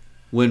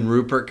 When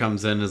Rupert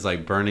comes in as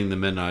like burning the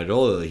midnight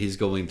oil, he's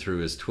going through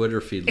his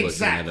Twitter feed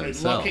looking at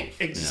himself.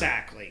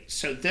 Exactly. Yeah.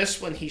 So this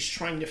one, he's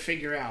trying to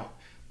figure out,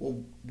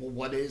 well,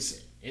 what is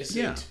it?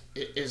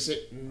 Is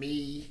it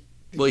me?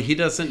 Well, he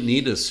doesn't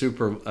need a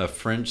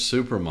French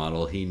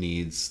supermodel. He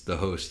needs the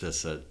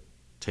hostess at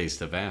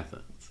Taste of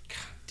Athens. God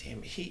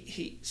damn,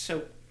 he's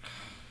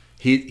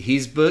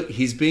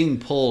being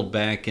pulled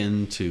back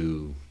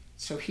into.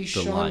 So he's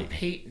Sean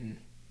Payton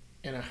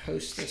and a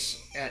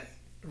hostess at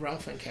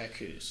Ralph and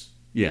Kaku's.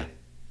 Yeah.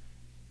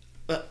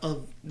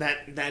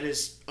 That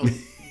is.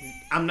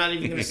 I'm not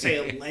even going to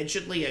say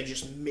allegedly. I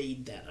just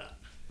made that up.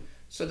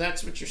 So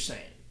that's what you're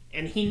saying,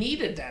 and he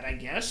needed that, I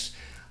guess.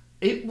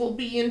 It will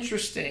be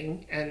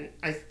interesting, and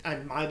I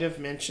might have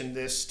mentioned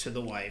this to the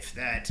wife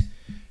that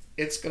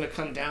it's going to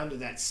come down to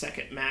that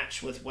second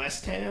match with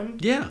West Ham.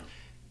 Yeah.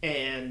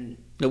 And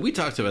no, we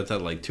talked about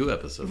that like 2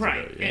 episodes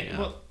ago. Yeah, and,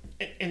 well,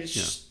 and it's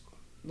just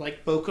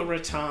like Boca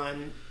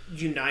Raton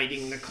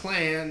uniting the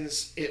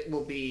clans. It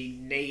will be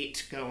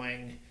Nate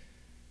going,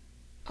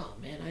 oh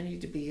man, I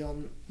need to be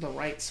on the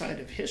right side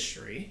of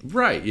history.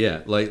 Right,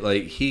 yeah.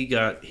 Like he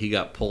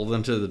got pulled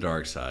into the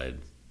dark side.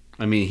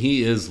 I mean,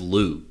 he is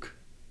Luke.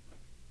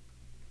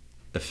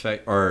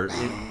 Or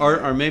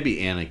maybe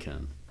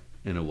Anakin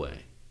in a way.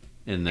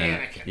 In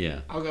that, Anakin.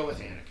 Yeah. I'll go with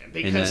Anakin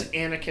because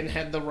Anakin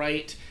had the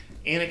right.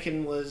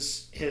 Anakin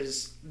was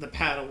the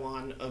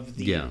Padawan of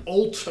the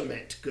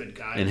ultimate good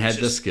guy. And had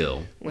the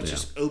skill. Which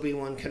is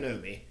Obi-Wan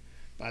Kenobi,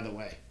 by the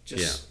way.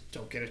 Just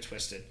don't get it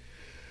twisted.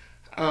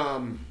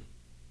 God,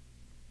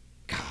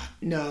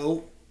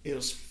 no. It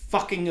was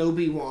fucking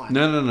Obi-Wan.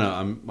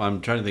 No. I'm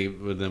trying to think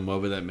of then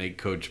what would that make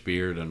Coach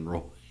Beard and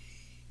Roy?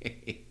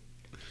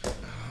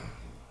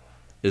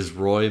 Is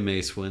Roy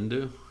Mace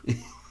Windu?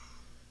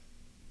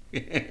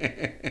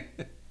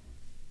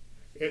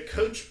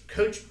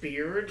 Coach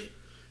Beard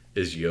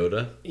is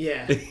Yoda.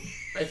 Yeah,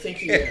 I think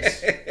he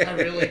is. I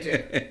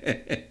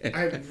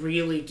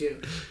really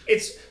do.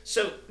 It's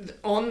so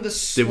on the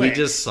slick. Did we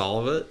just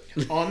solve it?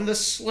 On the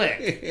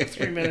slick.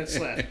 3 minutes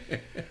left.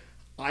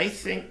 I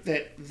think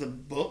that the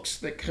books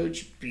that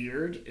Coach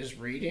Beard is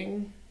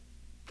reading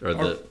are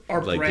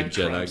like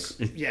breadcrumbs.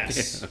 The Jedi.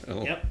 Yes.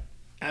 Yep.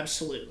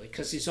 Absolutely.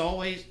 Because he's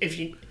always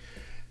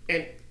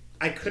and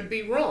I could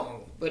be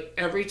wrong, but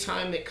every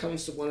time it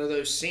comes to one of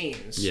those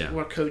scenes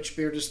where Coach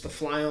Beard is the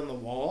fly on the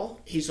wall,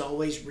 he's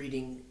always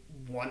reading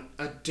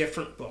a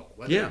different book,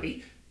 whether it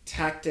be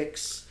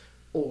tactics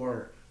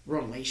or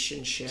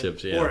relationship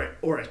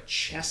or a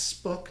chess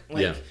book.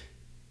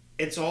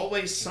 It's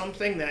always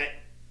something that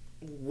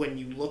when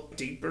you look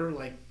deeper,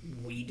 like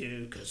we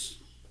do, because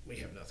we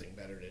have nothing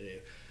better to do,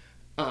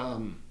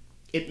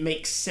 it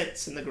makes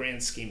sense in the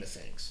grand scheme of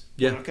things.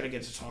 We're not going to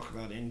get to talk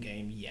about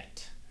Endgame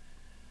yet.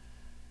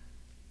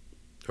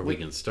 Or we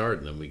can start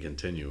and then we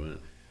continue it.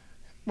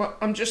 Well,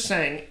 I'm just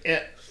saying.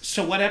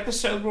 So what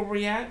episode were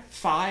we at?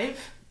 5?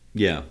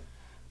 Yeah.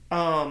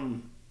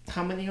 How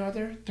many are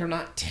there? They're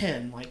not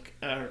 10.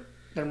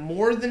 They're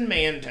more than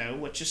Mando,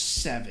 which is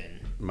 7.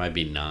 Might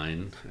be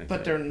 9.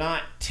 But they're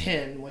not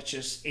 10, which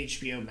is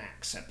HBO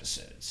Max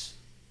episodes.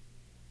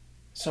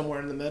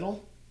 Somewhere in the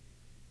middle.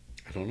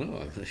 I don't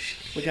know.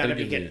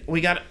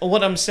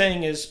 What I'm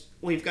saying is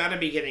we've got to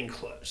be getting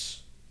close.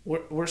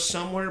 We're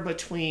somewhere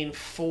between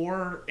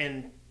 4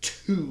 and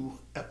 2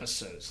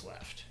 episodes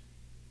left.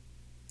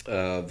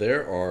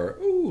 There are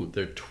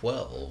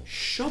 12.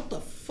 Shut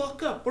the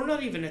fuck up. We're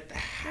not even at the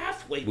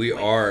halfway point. We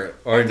are.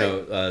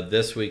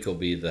 This week will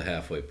be the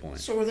halfway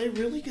point. So are they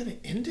really going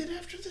to end it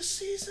after this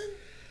season?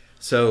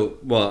 So,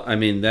 well, I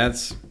mean,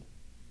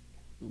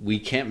 we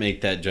can't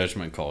make that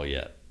judgment call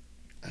yet.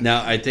 Okay.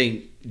 Now, I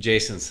think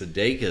Jason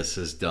Sudeikis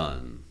is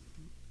done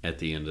at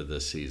the end of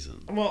this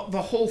season. Well,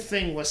 the whole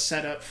thing was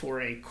set up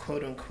for a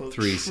quote-unquote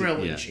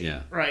trilogy,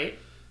 right?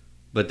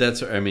 But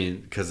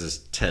because it's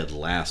Ted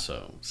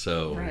Lasso.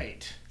 So,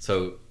 right.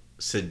 So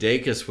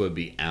Sudeikis would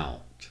be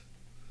out.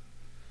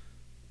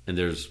 And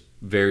there's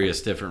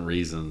various different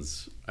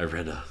reasons. I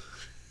read a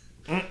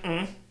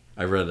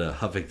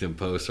Huffington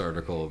Post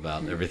article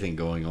about everything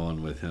going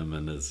on with him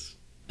and his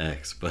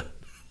ex, but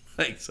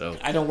so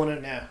I don't want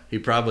to know. He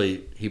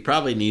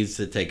probably needs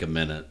to take a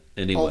minute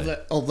anyway.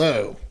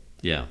 Although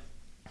yeah.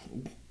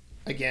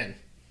 Again,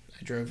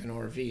 I drove an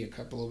RV a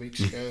couple of weeks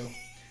ago.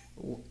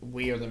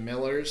 We Are the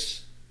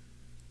Millers.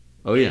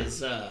 Oh yeah.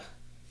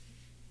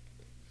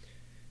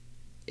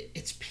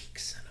 It's peak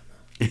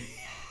cinema.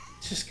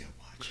 Just go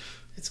watch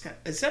it.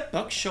 Is that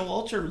Buck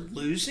Showalter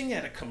losing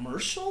at a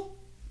commercial?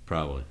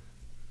 Probably.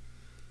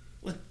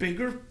 With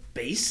bigger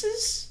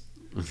bases?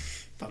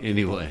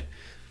 Anyway,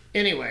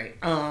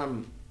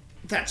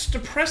 the that's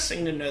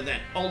depressing to know that.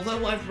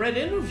 Although I've read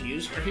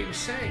interviews where he was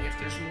saying if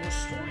there's more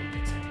story to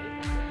tell.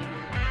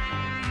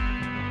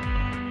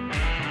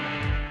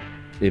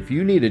 If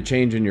you need a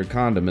change in your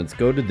condiments,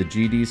 go to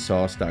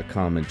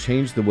thegdsauce.com and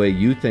change the way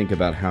you think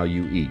about how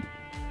you eat.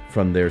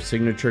 From their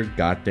signature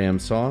goddamn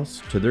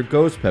sauce to their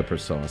ghost pepper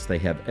sauce, they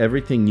have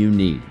everything you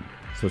need.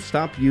 So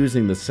stop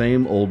using the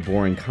same old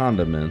boring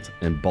condiments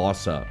and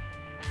boss up.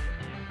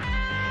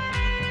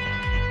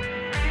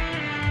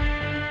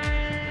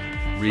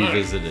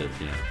 Revisited,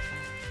 yeah.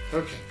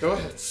 Okay, go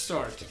ahead,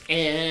 start.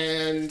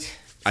 And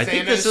I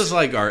think this is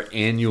like our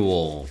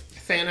annual...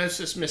 Thanos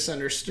is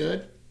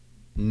misunderstood.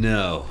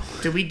 No.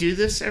 Do we do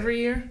this every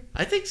year?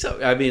 I think so.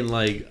 I mean,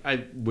 like,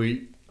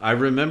 I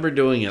remember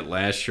doing it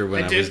last year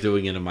when I was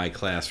doing it in my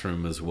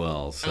classroom as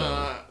well.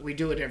 So we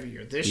do it every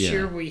year. This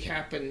year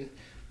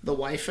the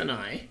wife and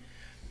I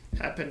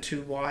happen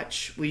to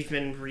watch, we've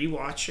been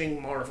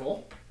rewatching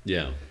Marvel.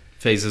 Yeah.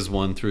 Phases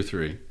 1 through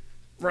 3.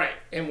 Right.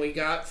 And we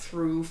got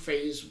through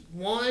phase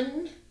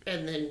 1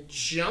 and then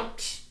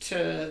jumped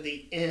to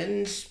the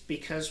end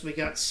because we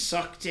got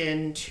sucked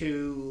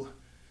into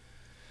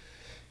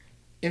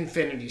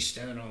Infinity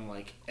Stone on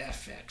like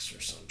FX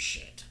or some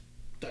shit.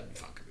 Doesn't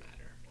fucking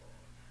matter.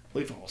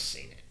 We've all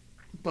seen it.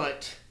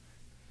 But,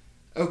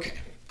 okay,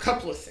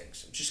 couple of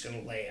things I'm just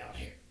going to lay out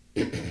here.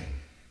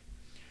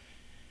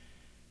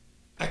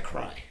 I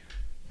cry.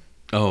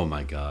 Oh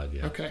my God,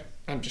 yeah. Okay,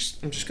 I'm just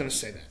going to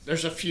say that.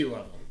 There's a few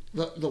of them.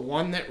 The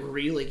one that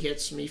really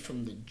gets me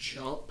from the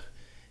jump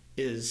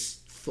is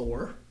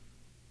Thor.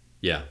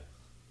 Yeah.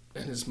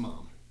 And his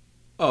mom.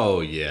 Oh,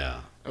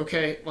 yeah.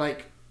 Okay,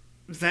 like,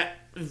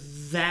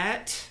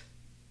 that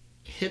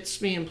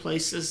hits me in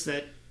places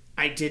that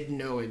I didn't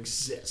know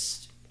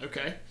exist.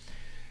 Okay?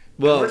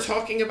 Well, we're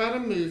talking about a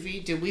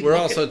movie. We're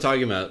also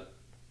talking about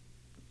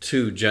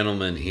two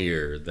gentlemen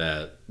here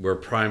that were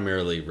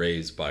primarily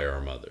raised by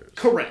our mothers.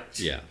 Correct.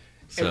 Yeah.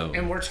 So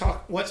and we're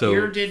talking. What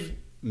year did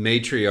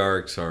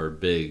matriarchs are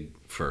big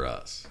for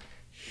us?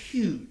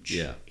 Huge.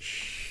 Yeah.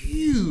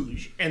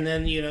 Huge. And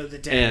then the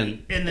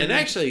daddy, and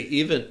actually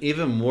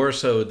even more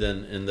so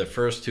than in the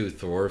first two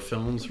Thor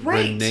films.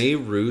 Right. Rene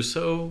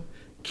Russo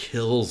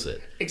kills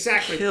it.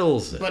 Exactly.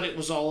 Kills it. But it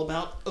was all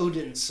about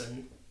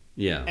Odinson.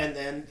 Yeah. And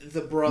then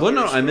the brothers. Well,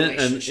 no, I meant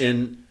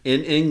in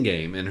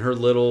Endgame, in her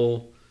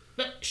little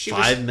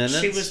 5 minutes.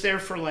 She was there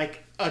for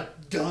like a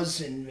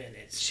dozen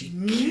minutes. She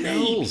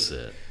kills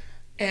it.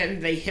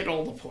 And they hit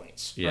all the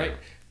points. Yeah. Right?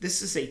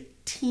 This is a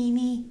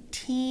teeny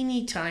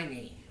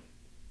tiny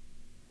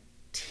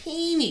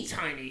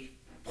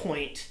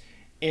point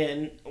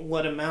in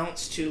what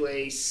amounts to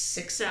a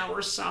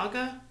 6-hour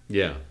saga.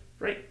 Yeah.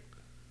 Right?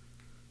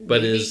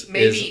 But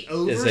maybe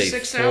over is a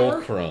 6 hour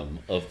fulcrum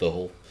of the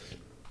whole,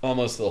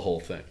 almost the whole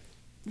thing.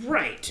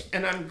 Right.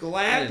 And I'm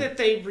glad that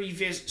they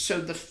revisit.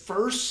 So the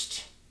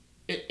first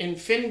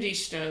Infinity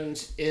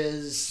Stones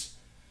is...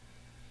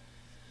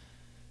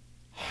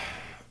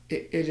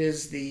 It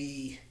is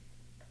the...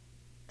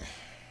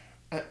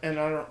 And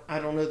I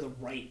don't know the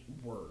right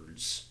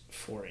words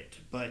for it,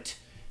 but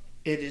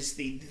this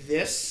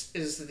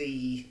is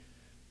the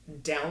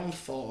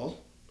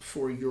downfall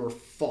for your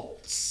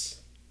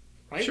faults,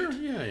 right? Sure,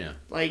 yeah.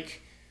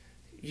 Like,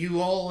 you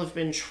all have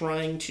been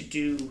trying to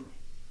do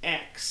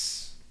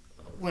X,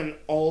 when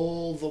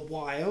all the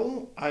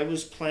while I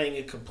was playing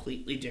a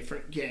completely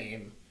different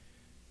game,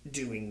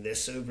 doing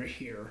this over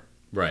here,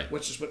 right?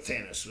 Which is what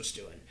Thanos was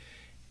doing,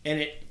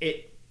 and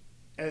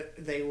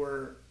they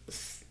were.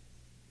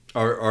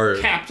 Or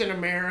Captain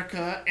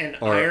America and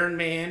Iron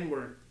Man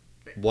were...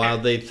 While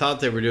they thought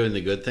they were doing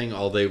the good thing,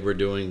 all they were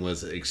doing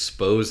was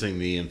exposing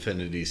the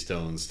Infinity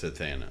Stones to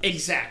Thanos.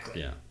 Exactly.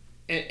 Yeah.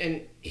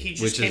 And he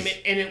just came in,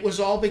 and it was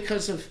all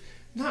because of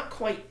not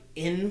quite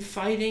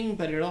infighting,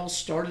 but it all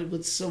started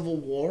with Civil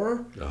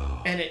War.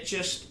 Oh. And it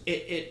just...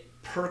 It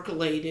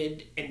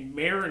percolated and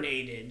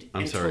marinated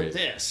until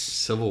this.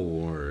 Civil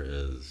War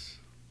is...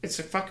 It's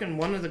a fucking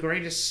one of the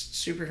greatest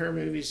superhero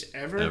movies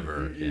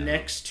ever. Yeah.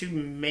 Next to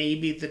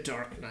maybe The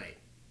Dark Knight.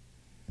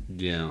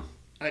 Yeah.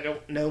 I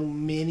don't know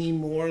many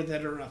more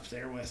that are up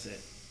there with it.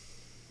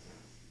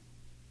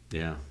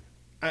 Yeah.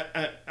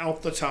 I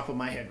off the top of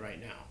my head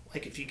right now.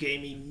 Like, if you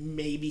gave me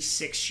maybe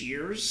 6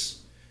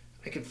 years,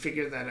 I could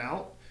figure that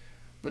out.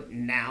 But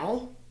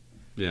now,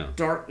 yeah,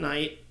 Dark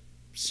Knight,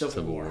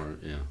 Civil War.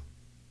 Yeah.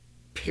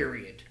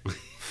 Period.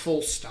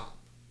 Full stop.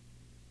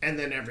 And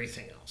then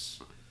everything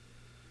else.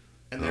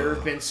 And there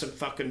have been some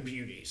fucking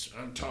beauties.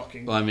 I'm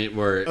talking. Well, I mean,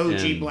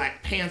 OG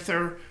Black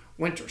Panther,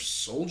 Winter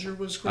Soldier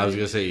was great. I was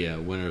gonna say, yeah,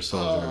 Winter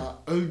Soldier.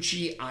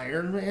 OG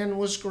Iron Man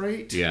was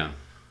great. Yeah.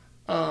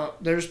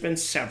 There's been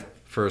several.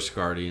 First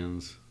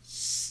Guardians.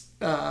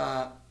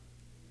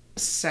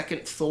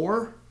 Second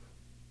Thor.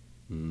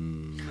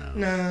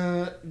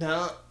 No.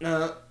 No.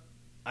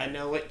 I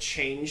know it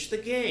changed the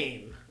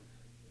game.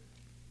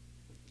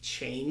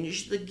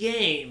 James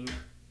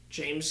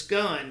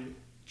Gunn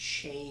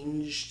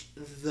changed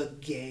the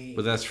game.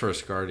 But that's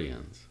First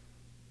Guardians.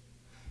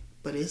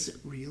 But is it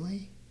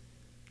really?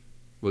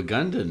 Well,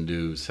 Gunn didn't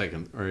do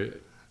second.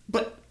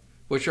 But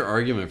What's your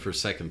argument for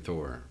second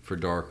Thor for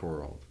Dark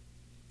World?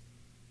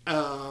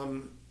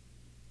 That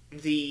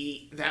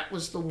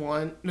was the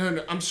one.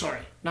 No, I'm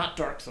sorry, not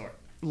Dark Thor.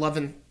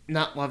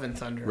 Not Love and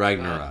Thunder.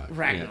 Ragnarok.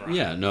 Ragnarok.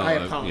 Yeah, no. I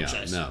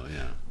apologize.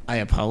 Yeah. I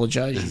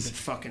apologize. You could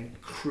fucking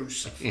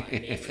crucify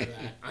me for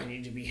that. I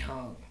need to be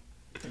hung.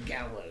 The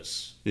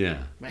gallows.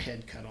 Yeah. My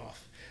head cut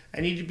off.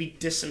 I need to be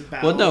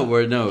disemboweled. Well,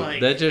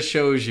 that just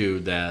shows you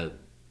that,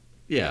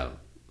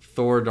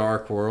 Thor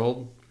Dark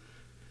World,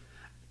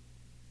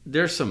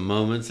 there's some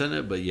moments in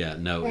it, but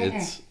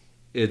it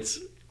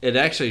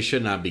actually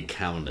should not be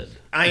counted.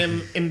 I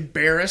am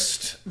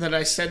embarrassed that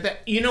I said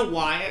that. You know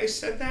why I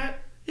said that?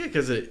 Yeah,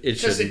 because it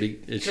shouldn't be.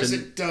 Because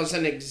it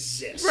doesn't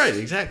exist. Right,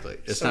 exactly.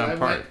 It's so not I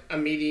part. Went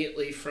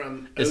immediately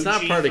from. It's OG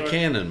not part Thor. of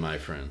canon, my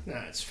friend.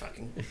 No, it's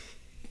fucking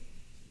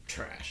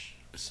trash.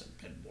 Some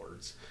bad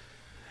words.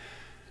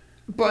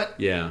 But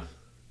yeah.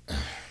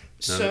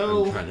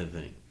 So I'm trying to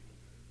think.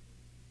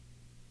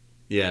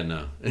 Yeah,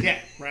 no. Yeah,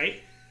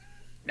 right.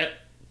 Nope.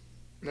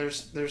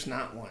 There's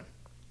not one.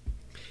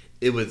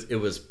 It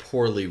was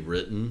poorly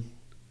written.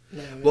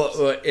 No,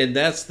 well, and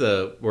that's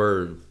the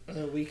word.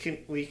 We can.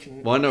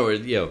 Well, no,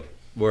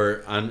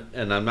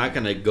 I'm not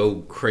going to go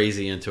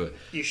crazy into it.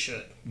 You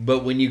should.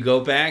 But when you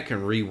go back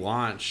and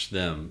rewatch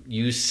them,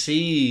 you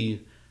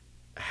see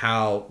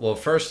how. Well,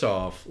 first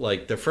off,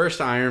 like the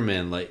first Iron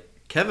Man, like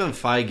Kevin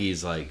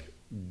Feige's like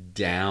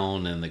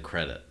down in the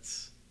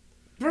credits.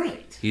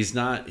 Right. He's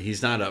not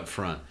up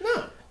front.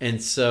 No.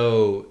 And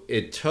so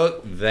it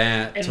took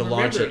that to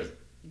launch it.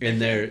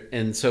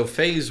 And so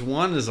phase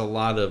one is a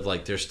lot of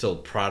like there's still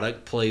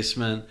product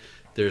placement.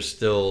 There's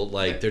still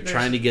like they're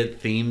trying to get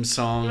theme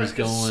songs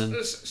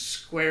going.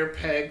 Square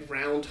peg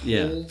round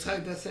hole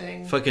type of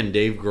thing. Fucking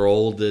Dave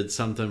Grohl did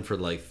something for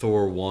like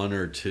Thor 1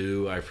 or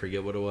 2, I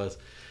forget what it was.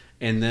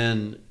 And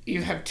then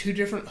you have two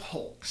different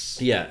Hulks.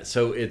 Yeah,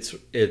 so it's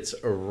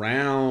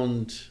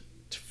around,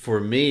 for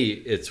me,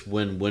 it's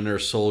when Winter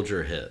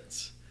Soldier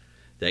hits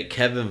that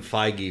Kevin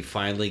Feige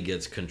finally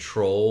gets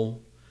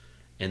control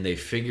and they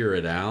figure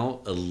it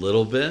out a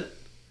little bit.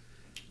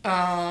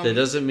 That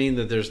doesn't mean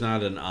that there's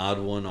not an odd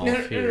one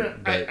off here. No.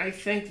 But I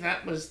think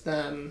that was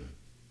them.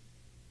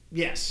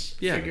 Yes.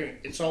 Yeah. Figuring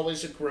it's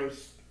always a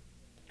growth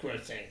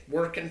thing.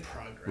 Work in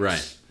progress.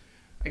 Right.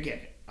 I get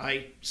it.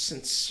 I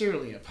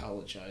sincerely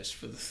apologize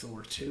for the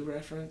Thor 2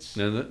 reference.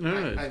 No.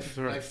 I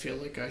feel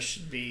like I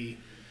should be,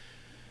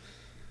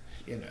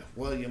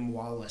 William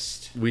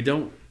Wallace. We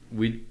don't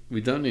need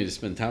to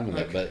spend time on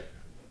that, but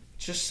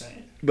just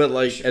saying. But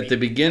like at the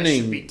beginning,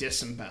 I should be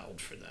disemboweled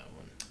for that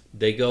one.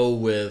 They go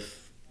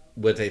with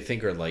what they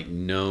think are like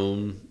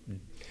known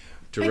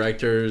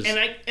directors, and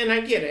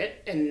I get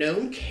it, and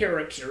known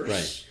characters,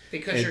 right?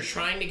 Because you're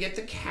trying to get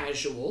the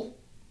casual.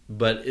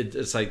 But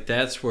it's like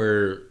that's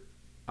where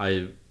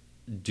I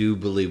do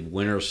believe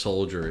Winter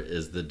Soldier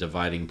is the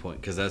dividing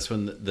point, because that's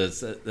when that's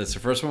the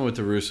first one with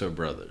the Russo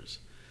brothers.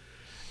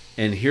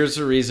 And here's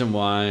the reason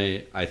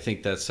why I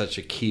think that's such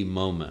a key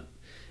moment,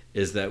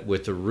 is that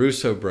with the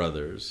Russo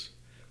brothers,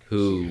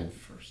 who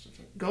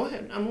go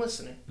ahead, I'm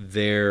listening.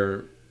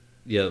 The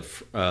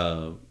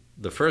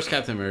first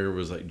Captain America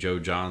was like Joe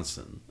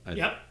Johnston.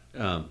 Yep.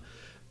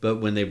 But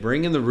when they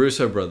bring in the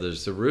Russo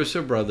brothers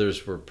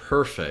were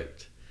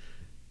perfect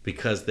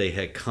because they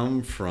had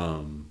come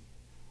from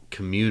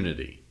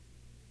Community,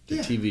 the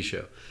TV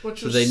show.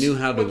 So they knew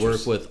how to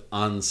work with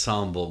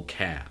ensemble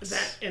casts.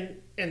 That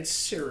and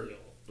Serial,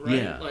 right?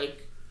 Yeah.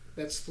 Like,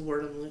 that's the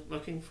word I'm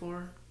looking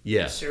for?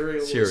 Yeah.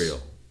 Serial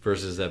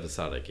versus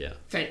episodic, yeah.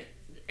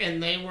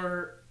 And they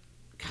were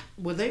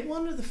they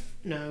one of the...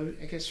 No,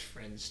 I guess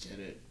Friends did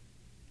it.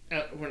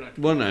 We're not...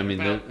 Well, no,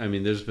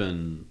 there's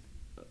been...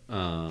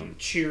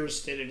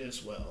 Cheers did it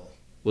as well.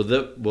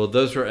 Well,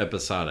 those were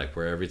episodic,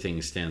 where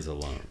everything stands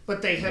alone.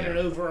 But they had an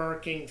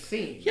overarching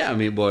theme. Yeah,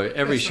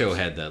 every show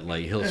had that.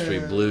 Like Hill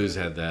Street Blues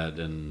had that,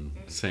 and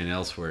St.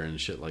 Elsewhere and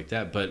shit like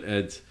that. But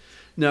it's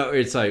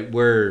like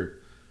we're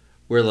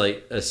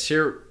like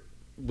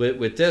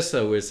with this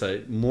though. It's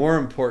like more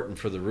important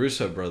for the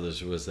Russo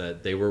brothers was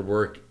that they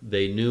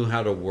knew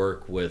how to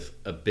work with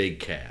a big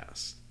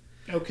cast.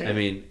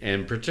 Okay.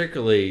 And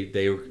particularly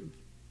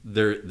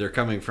they're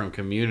coming from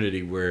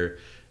Community, where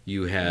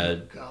you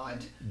had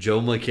Joe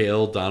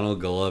McHale,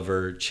 Donald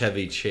Glover,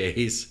 Chevy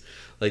Chase.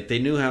 Like, they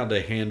knew how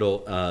to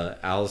handle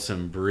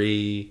Alison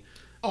Brie.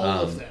 All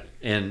of them.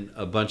 And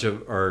a bunch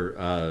of...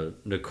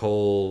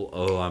 Nicole...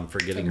 Oh, I'm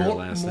forgetting her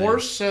last name. More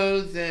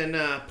so than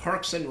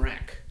Parks and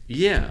Rec.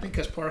 Yeah.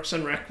 Because Parks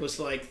and Rec was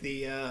like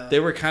the...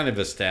 they were kind of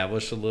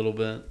established a little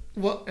bit.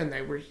 Well, and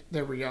they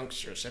were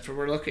youngsters. If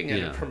we're looking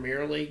at a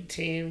Premier League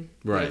team,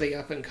 they're the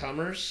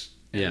up-and-comers.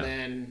 And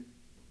then...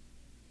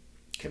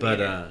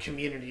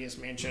 Community is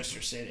Manchester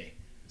City.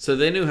 So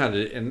they knew how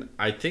to, and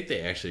I think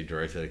they actually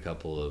directed a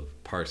couple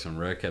of Parks and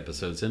Rec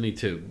episodes,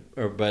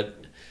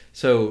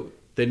 so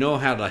they know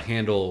how to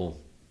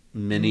handle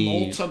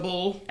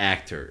multiple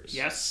actors.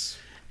 Yes.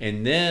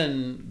 And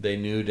then they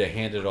knew to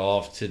hand it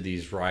off to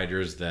these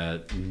writers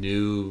that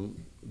knew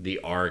the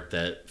arc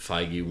that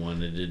Feige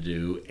wanted to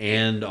do,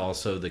 and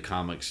also the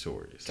comic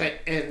stories.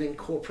 And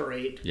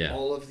incorporate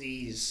all of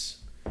these.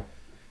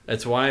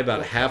 That's why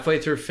about halfway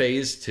through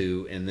phase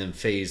 2 and then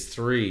phase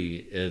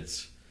 3,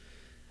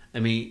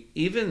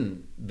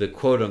 even the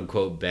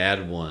quote-unquote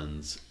bad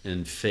ones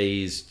in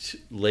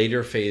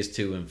later phase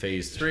 2 and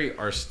phase 3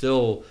 are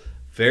still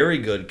very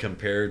good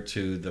compared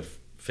to the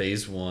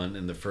phase 1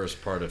 and the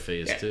first part of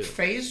phase 2.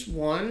 Phase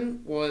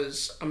 1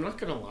 was, I'm not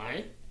going to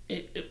lie,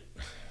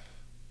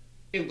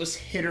 it was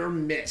hit or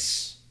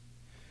miss.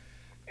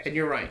 And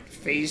you're right.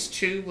 Phase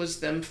 2 was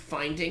them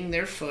finding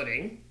their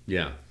footing.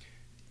 Yeah.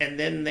 And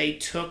then they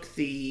took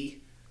we've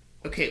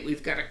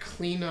got to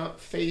clean up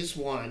phase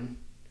 1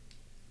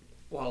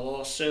 while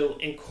also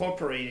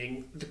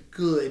incorporating the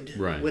good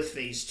with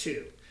phase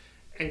 2.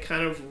 And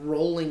kind of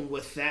rolling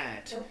with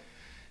that.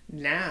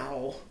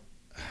 Now,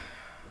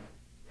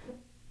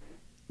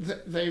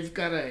 they've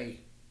got a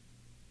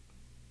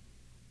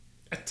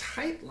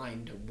tight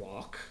line to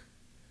walk.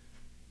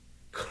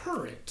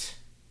 Current.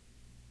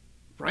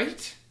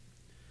 Right?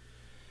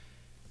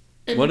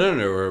 And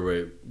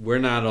no, we're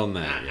not on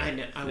that yet. I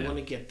know. I want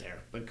to get there,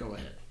 but go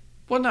ahead.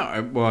 Well,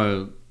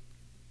 no.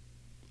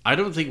 I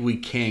don't think we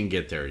can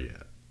get there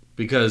yet.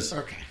 Because,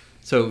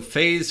 so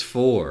phase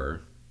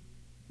 4,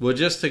 well,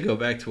 just to go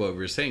back to what we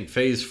were saying,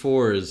 phase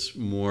 4 is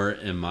more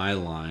in my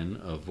line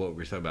of what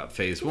we're talking about.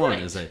 Phase 1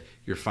 is that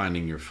you're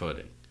finding your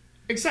footing.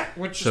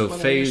 Exactly. So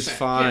phase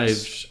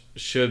 5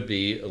 should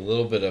be a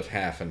little bit of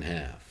half and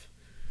half.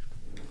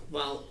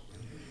 Well...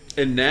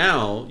 And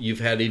now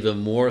you've had even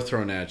more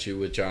thrown at you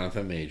with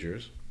Jonathan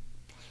Majors.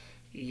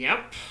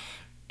 Yep.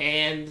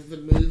 And the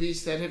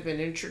movies that have been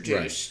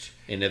introduced.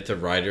 Right. And if the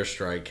writer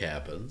strike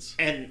happens.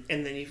 And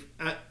then you've...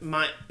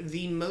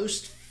 the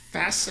most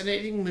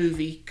fascinating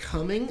movie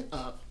coming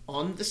up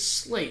on the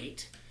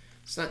slate,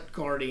 it's not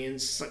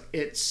Guardians,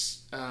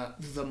 it's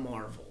The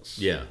Marvels.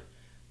 Yeah.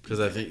 Because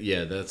I think,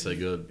 that's a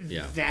good...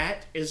 Yeah.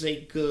 That is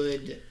a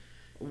good...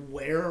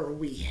 Where are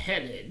we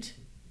headed?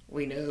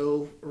 We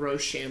know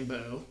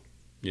Rochambeau.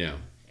 Yeah.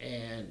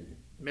 And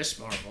Miss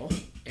Marvel.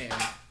 And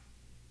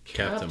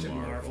Captain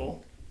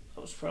Marvel.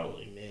 That was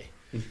probably me.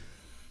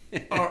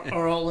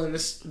 are all in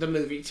the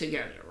movie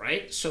together,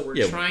 right? So we're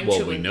trying to...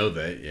 Well, we know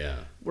that, yeah.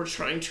 We're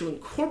trying to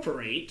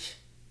incorporate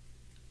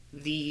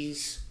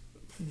these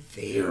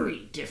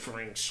very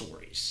differing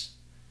stories.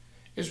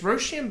 Is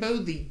Rochambeau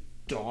the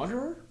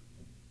daughter?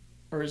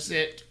 Or is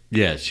it...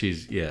 Yeah,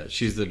 she's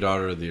the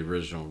daughter of the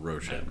original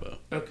Rochambeau.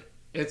 Okay.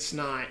 It's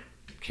not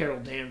Carol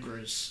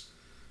Danvers'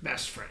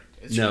 best friend.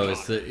 It's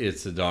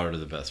the daughter of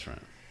the best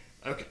friend.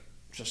 Okay.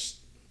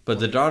 But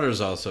the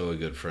daughter's also a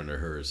good friend of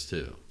hers,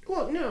 too.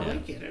 Well, no, I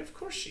get it. Of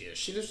course she is.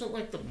 She doesn't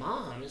like the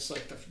mom. It's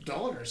like the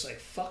daughter's like,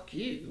 fuck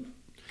you,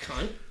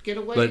 cunt. Get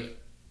away. But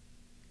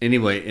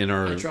anyway,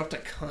 I dropped a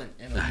cunt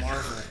in a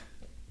Marvel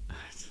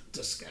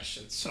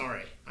discussion.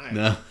 Sorry.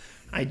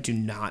 I do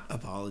not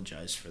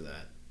apologize for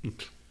that.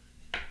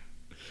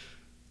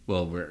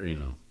 Well,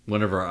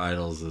 one of our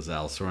idols is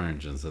Al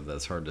Swearingen, so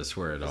that's hard to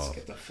swear it off. Let's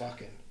get the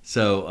fucking...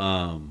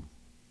 So,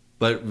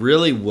 but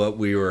really what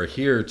we were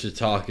here to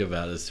talk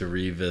about is to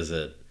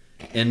revisit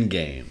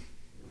Endgame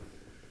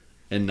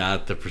and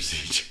not the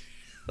procedure.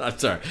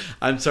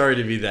 I'm sorry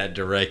to be that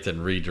direct and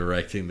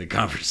redirecting the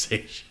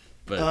conversation.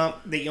 But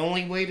the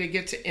only way to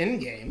get to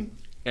Endgame...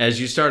 As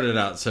you started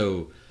out,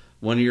 so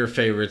one of your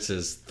favorites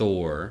is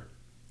Thor.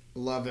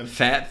 Love him.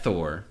 Fat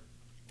Thor.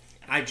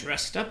 I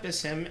dressed up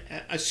as him.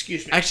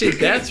 Excuse me. Actually,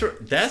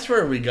 that's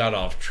where we got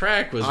off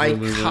track. Was when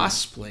we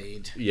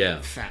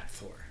cosplayed Fat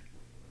Thor.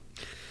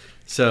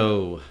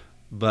 So,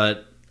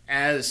 but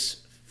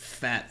as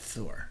Fat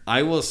Thor,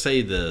 I will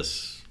say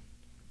this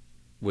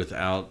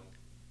without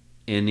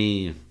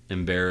any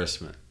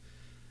embarrassment.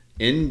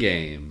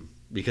 Endgame,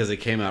 because it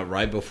came out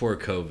right before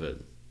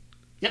COVID.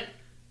 Yep.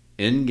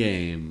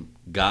 Endgame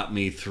got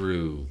me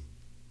through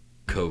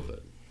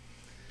COVID.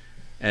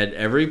 At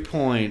every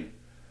point,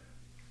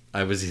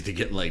 I was either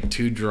getting like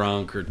too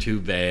drunk or too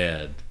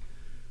bad.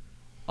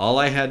 All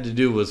I had to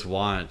do was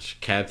watch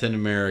Captain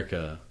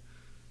America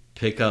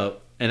pick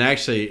up, and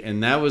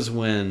that was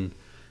when,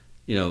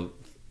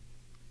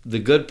 the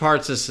good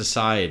parts of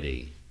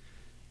society,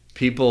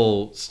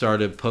 people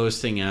started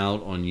posting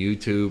out on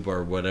YouTube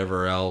or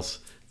whatever else,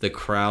 the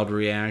crowd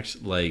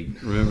reaction,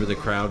 remember the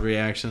crowd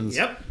reactions?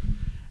 Yep.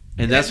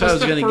 And that's what I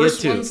was going to get to. The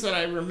first ones that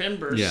I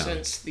remember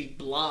since the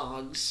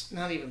blogs,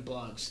 not even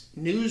blogs,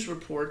 news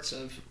reports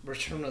of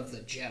Return of the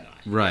Jedi.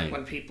 Right.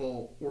 When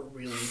people were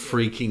really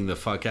freaking the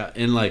fuck out.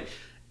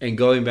 And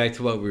going back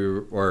to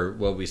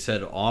what we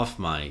said off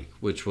mic,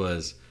 which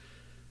was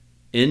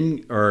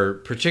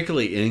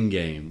particularly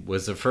Endgame,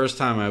 was the first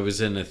time I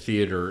was in a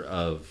theater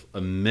of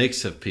a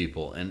mix of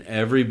people, and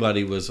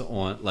everybody was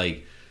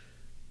on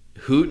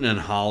hooting and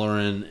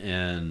hollering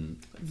and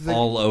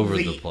all over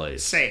the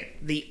place. Say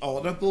it. The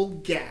audible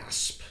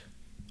gasp.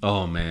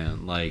 Oh,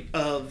 man.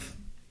 Of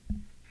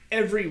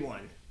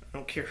everyone. I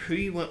don't care who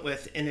you went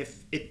with. And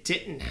if it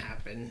didn't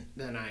happen,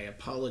 then I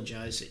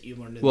apologize that you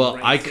weren't in the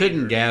right I theater.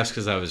 couldn't gasp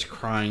because I was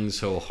crying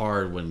so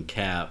hard when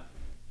Cap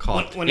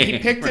caught when he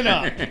picked it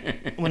up,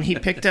 when he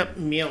picked up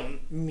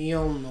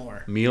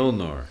Mjolnir,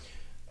 Mjolnir.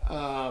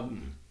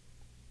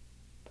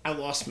 I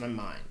lost my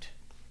mind.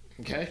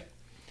 Okay,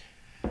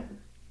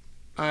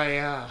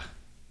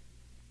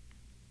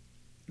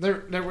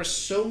 there was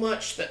so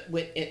much that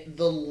went in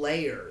the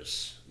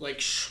layers, like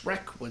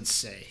Shrek would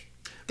say.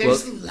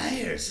 There's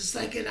layers. It's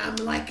like I'm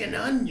like an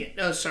onion.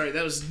 Oh, sorry,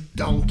 that was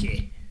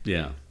Donkey.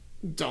 Yeah.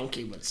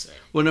 Donkey would say.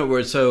 Well, no,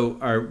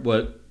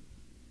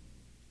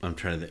 I'm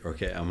trying to think.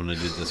 Okay, I'm going to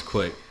do this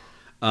quick.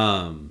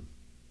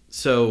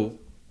 So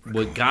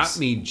what got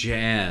me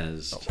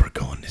jazzed... we're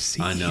going to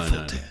see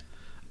Evil Dead.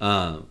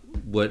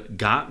 What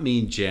got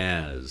me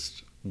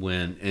jazzed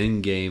when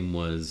Endgame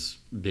was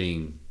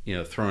being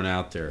thrown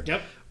out there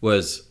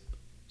was...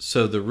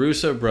 So the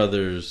Russo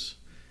brothers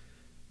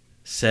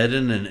said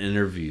in an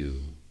interview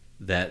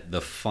that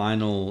the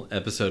final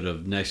episode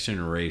of Next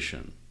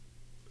Generation...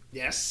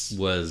 Yes.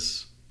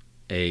 Was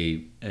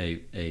I'm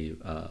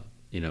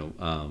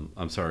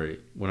sorry,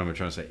 what am I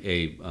trying to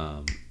say?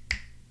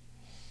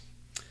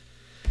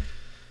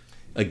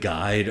 A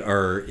guide,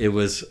 or it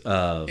was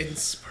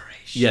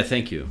inspiration. Yeah,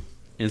 thank you.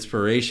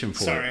 Inspiration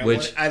for sorry, it.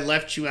 Which I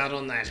left you out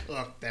on that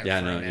hook there. Yeah,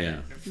 for no, a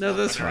minute. yeah. No,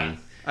 that's fine.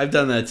 I've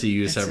done that to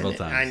you several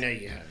times. I know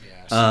you have,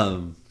 yes.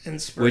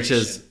 Inspiration. Which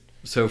is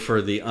so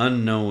for the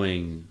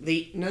unknowing.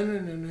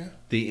 No.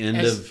 The end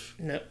as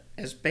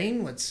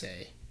Bane would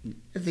say.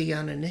 The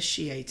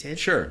uninitiated.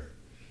 Sure.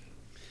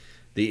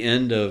 The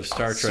end of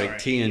Star Trek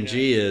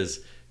TNG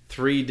is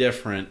 3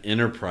 different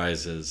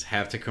enterprises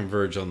have to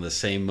converge on the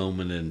same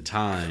moment in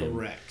time.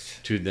 Correct.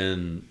 To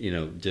then,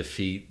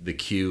 defeat the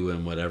Q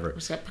and whatever.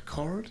 Was that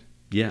Picard?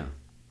 Yeah.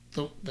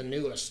 The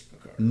newest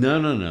Picard.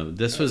 No.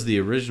 This was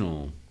the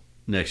original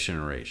Next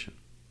Generation.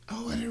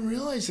 Oh, I didn't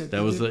realize it.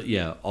 That was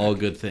All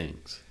Good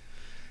Things.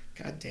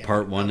 God damn.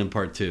 Part 1 and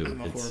Part 2.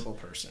 I'm a horrible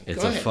person.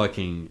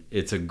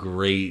 It's a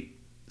great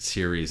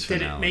series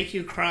finale. Did it make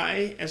you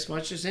cry as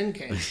much as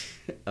Endgame?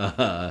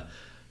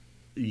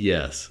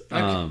 Yes.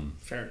 Okay,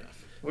 fair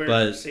enough.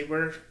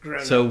 We're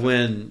grown up. So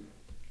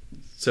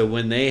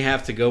when they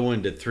have to go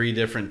into 3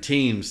 different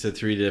teams to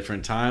 3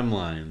 different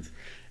timelines,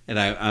 and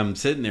I'm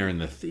sitting there in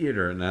the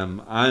theater and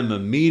I'm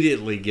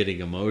immediately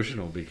getting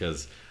emotional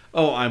because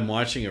I'm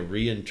watching a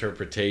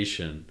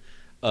reinterpretation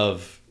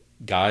of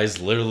guys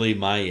literally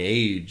my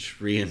age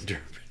reinterpreting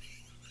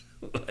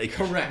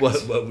correct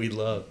what we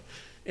love,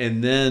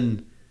 and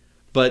then.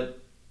 But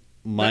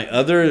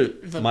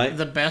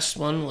the best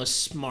one was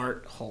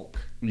Smart Hulk.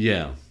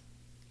 Yeah.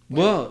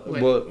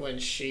 When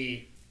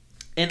she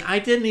and I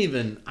didn't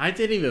even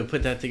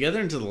put that together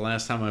until the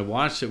last time I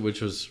watched it,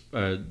 which was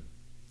the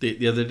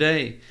other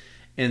day,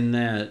 and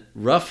that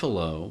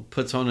Ruffalo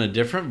puts on a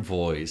different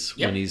voice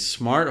when he's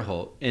Smart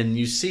Hulk, and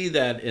you see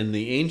that in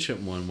the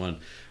ancient one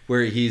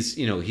where he's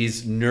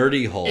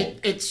Nerdy Hulk.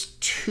 It's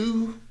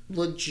two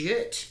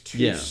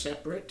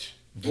separate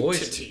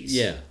voices. Entities.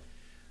 Yeah.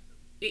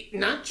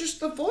 Not just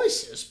the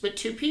voices, but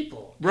 2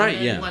 people. Right,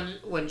 and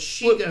when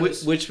she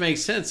goes... Which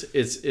makes sense.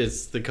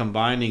 It's the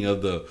combining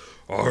of the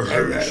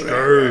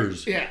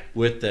stars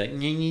with the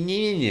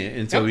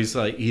and so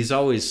he's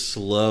always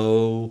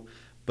slow,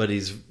 but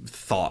he's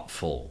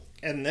thoughtful.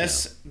 And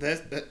this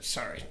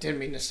sorry, didn't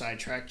mean to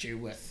sidetrack you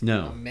with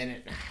a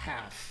minute and a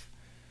half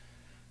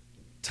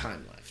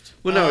time left.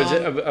 Well, no,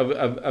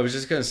 I was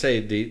just going to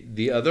say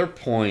the other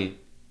point,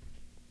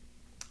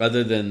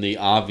 other than the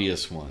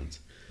obvious ones,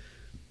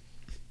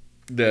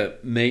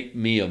 that make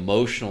me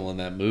emotional in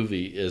that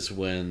movie is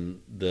when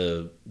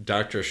the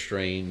Doctor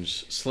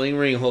Strange sling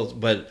ring holds.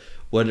 But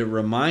what it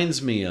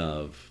reminds me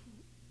of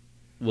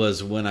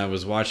was when I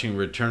was watching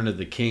Return of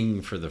the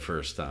King for the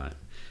first time,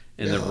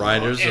 and the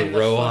Riders of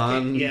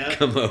Rohan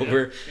come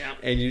over,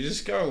 and you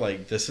just go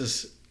like, "This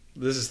is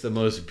the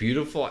most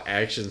beautiful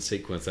action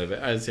sequence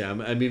I've seen."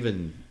 I'm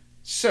even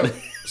so.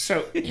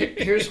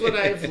 Here's what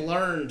I've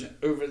learned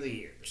over the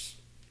years: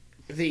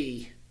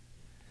 the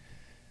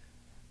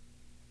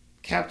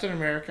Captain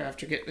America,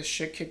 after getting the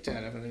shit kicked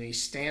out of him, and he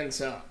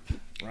stands up,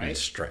 right? And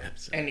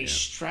straps it. And he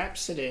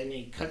straps it in,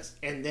 he cuts,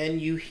 and then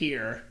you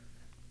hear...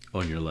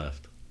 On your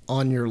left.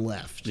 On your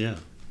left. Yeah.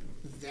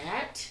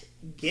 That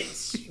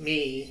gets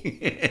me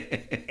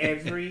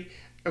every...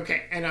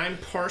 Okay, and I'm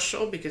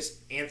partial because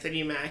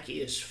Anthony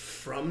Mackie is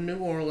from New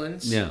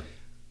Orleans. Yeah.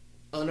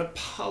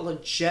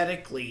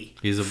 Unapologetically...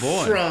 He's a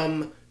boy.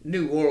 From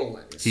New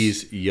Orleans.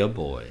 He's your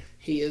boy.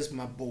 He is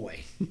my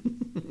boy.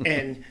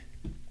 And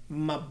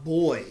my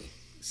boy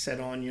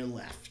said on your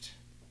left.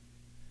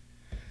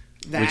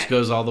 Which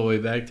goes all the way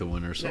back to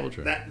Winter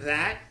Soldier.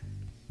 That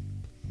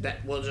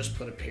we'll just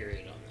put a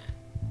period on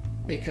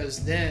that.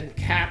 Because then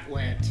Cap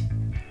went,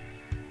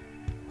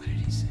 what did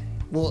he say?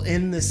 We'll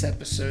end this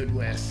episode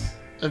with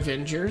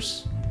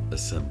Avengers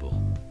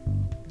Assemble.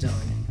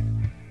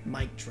 Done.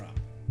 Mic drop.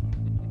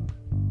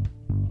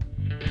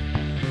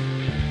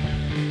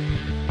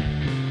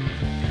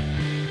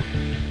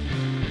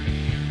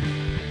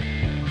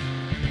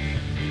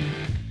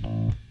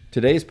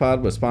 Today's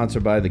pod was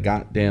sponsored by The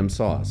Goddamn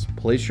Sauce.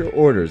 Place your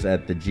orders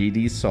at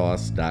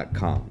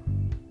thegdsauce.com.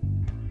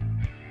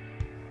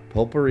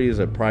 Pulpery is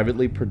a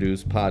privately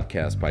produced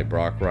podcast by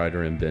Brock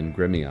Ryder and Ben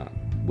Grimion.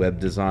 Web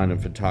design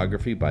and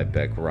photography by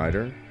Beck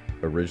Ryder.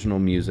 Original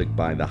music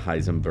by the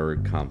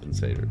Heisenberg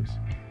Compensators.